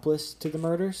accomplice to the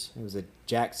murders. It was a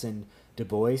Jackson Du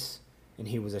Bois, and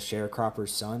he was a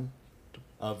sharecropper's son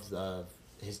of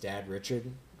his dad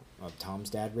Richard, of Tom's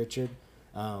dad Richard.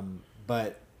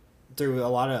 But through a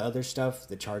lot of other stuff,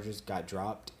 the charges got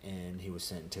dropped, and he was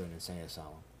sent to an insane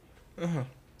asylum. Uh-huh.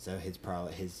 So he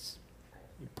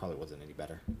probably wasn't any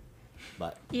better.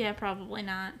 But Yeah, probably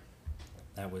not.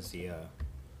 that was the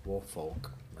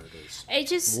Woolfolk murders. It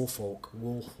just, Woolfolk. I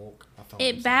felt like I'm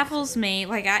it saying baffles this me.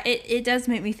 Like, it does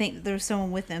make me think that there's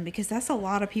someone with them, because that's a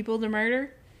lot of people to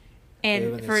murder. And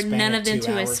in the for span none of of them 2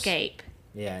 to hours. escape.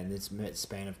 Yeah, in this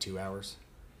span of 2 hours.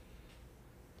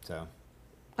 So.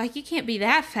 Like, you can't be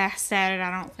that fast at it, I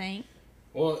don't think.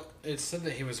 Well, it said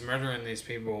that he was murdering these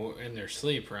people in their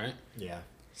sleep, right? Yeah.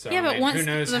 So, Yeah, but once who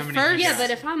knows the how many first- he Yeah, got. but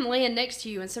if I'm laying next to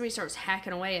you and somebody starts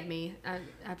hacking away at me,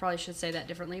 I probably should say that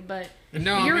differently, but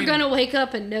No, I you're mean- going to wake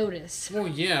up and notice. Well,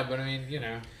 yeah, but I mean,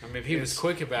 if he was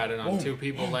quick about it on two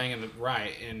people laying in the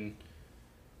right, and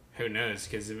who knows?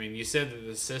 Because, I mean, you said that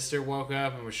the sister woke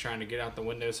up and was trying to get out the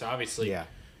window, so obviously Yeah.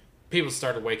 people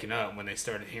started waking up when they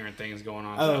started hearing things going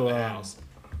on Oh, throughout the house.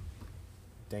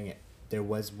 Dang it. There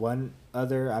was one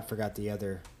other, I forgot the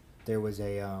other. There was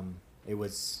it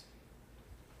was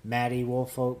Maddie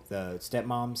Woolfolk, the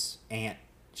stepmom's aunt.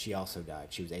 She also died.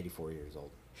 She was 84 years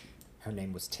old. Her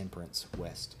name was Temperance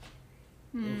West.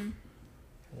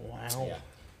 Wow.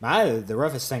 Yeah. The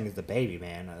roughest thing is the baby,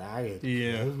 man.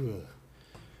 Yeah.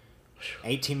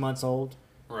 18 months old.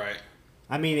 Right.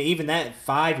 I mean, even that,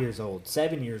 5 years old,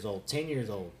 7 years old, 10 years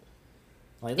old.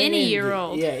 Like they Any didn't- year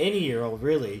old. Yeah, any year old,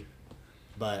 really.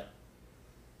 But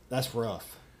that's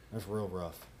rough. That's real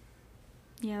rough.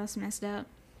 Yeah, that's messed up.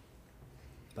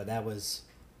 But that was,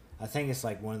 I think it's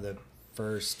like one of the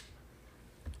first,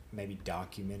 maybe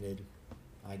documented,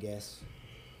 I guess,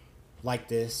 like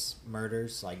this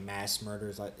murders, like mass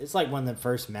murders. Like it's like one of the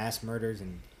first mass murders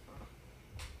in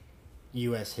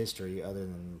U.S. history, other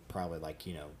than probably like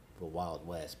the Wild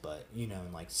West, but in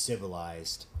like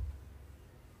civilized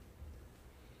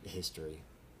history.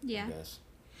 Yeah. I guess.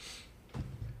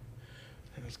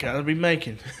 It's got to be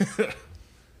Macon.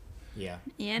 Yeah.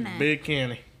 Yeah, no. Big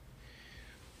county.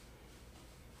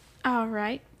 All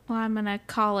right. Well, I'm going to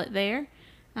call it there.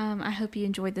 I hope you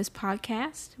enjoyed this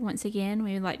podcast. Once again,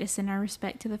 we would like to send our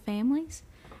respect to the families.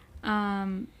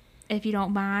 If you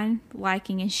don't mind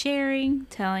liking and sharing,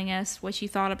 telling us what you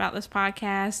thought about this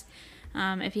podcast.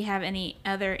 If you have any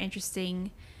other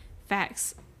interesting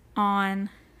facts on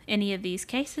any of these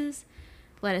cases,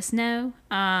 let us know.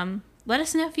 Let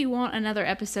us know if you want another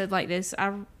episode like this.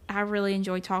 I really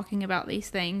enjoy talking about these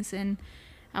things, and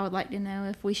I would like to know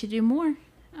if we should do more.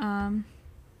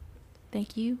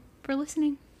 Thank you for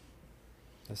listening.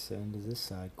 That's the end of this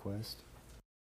side quest.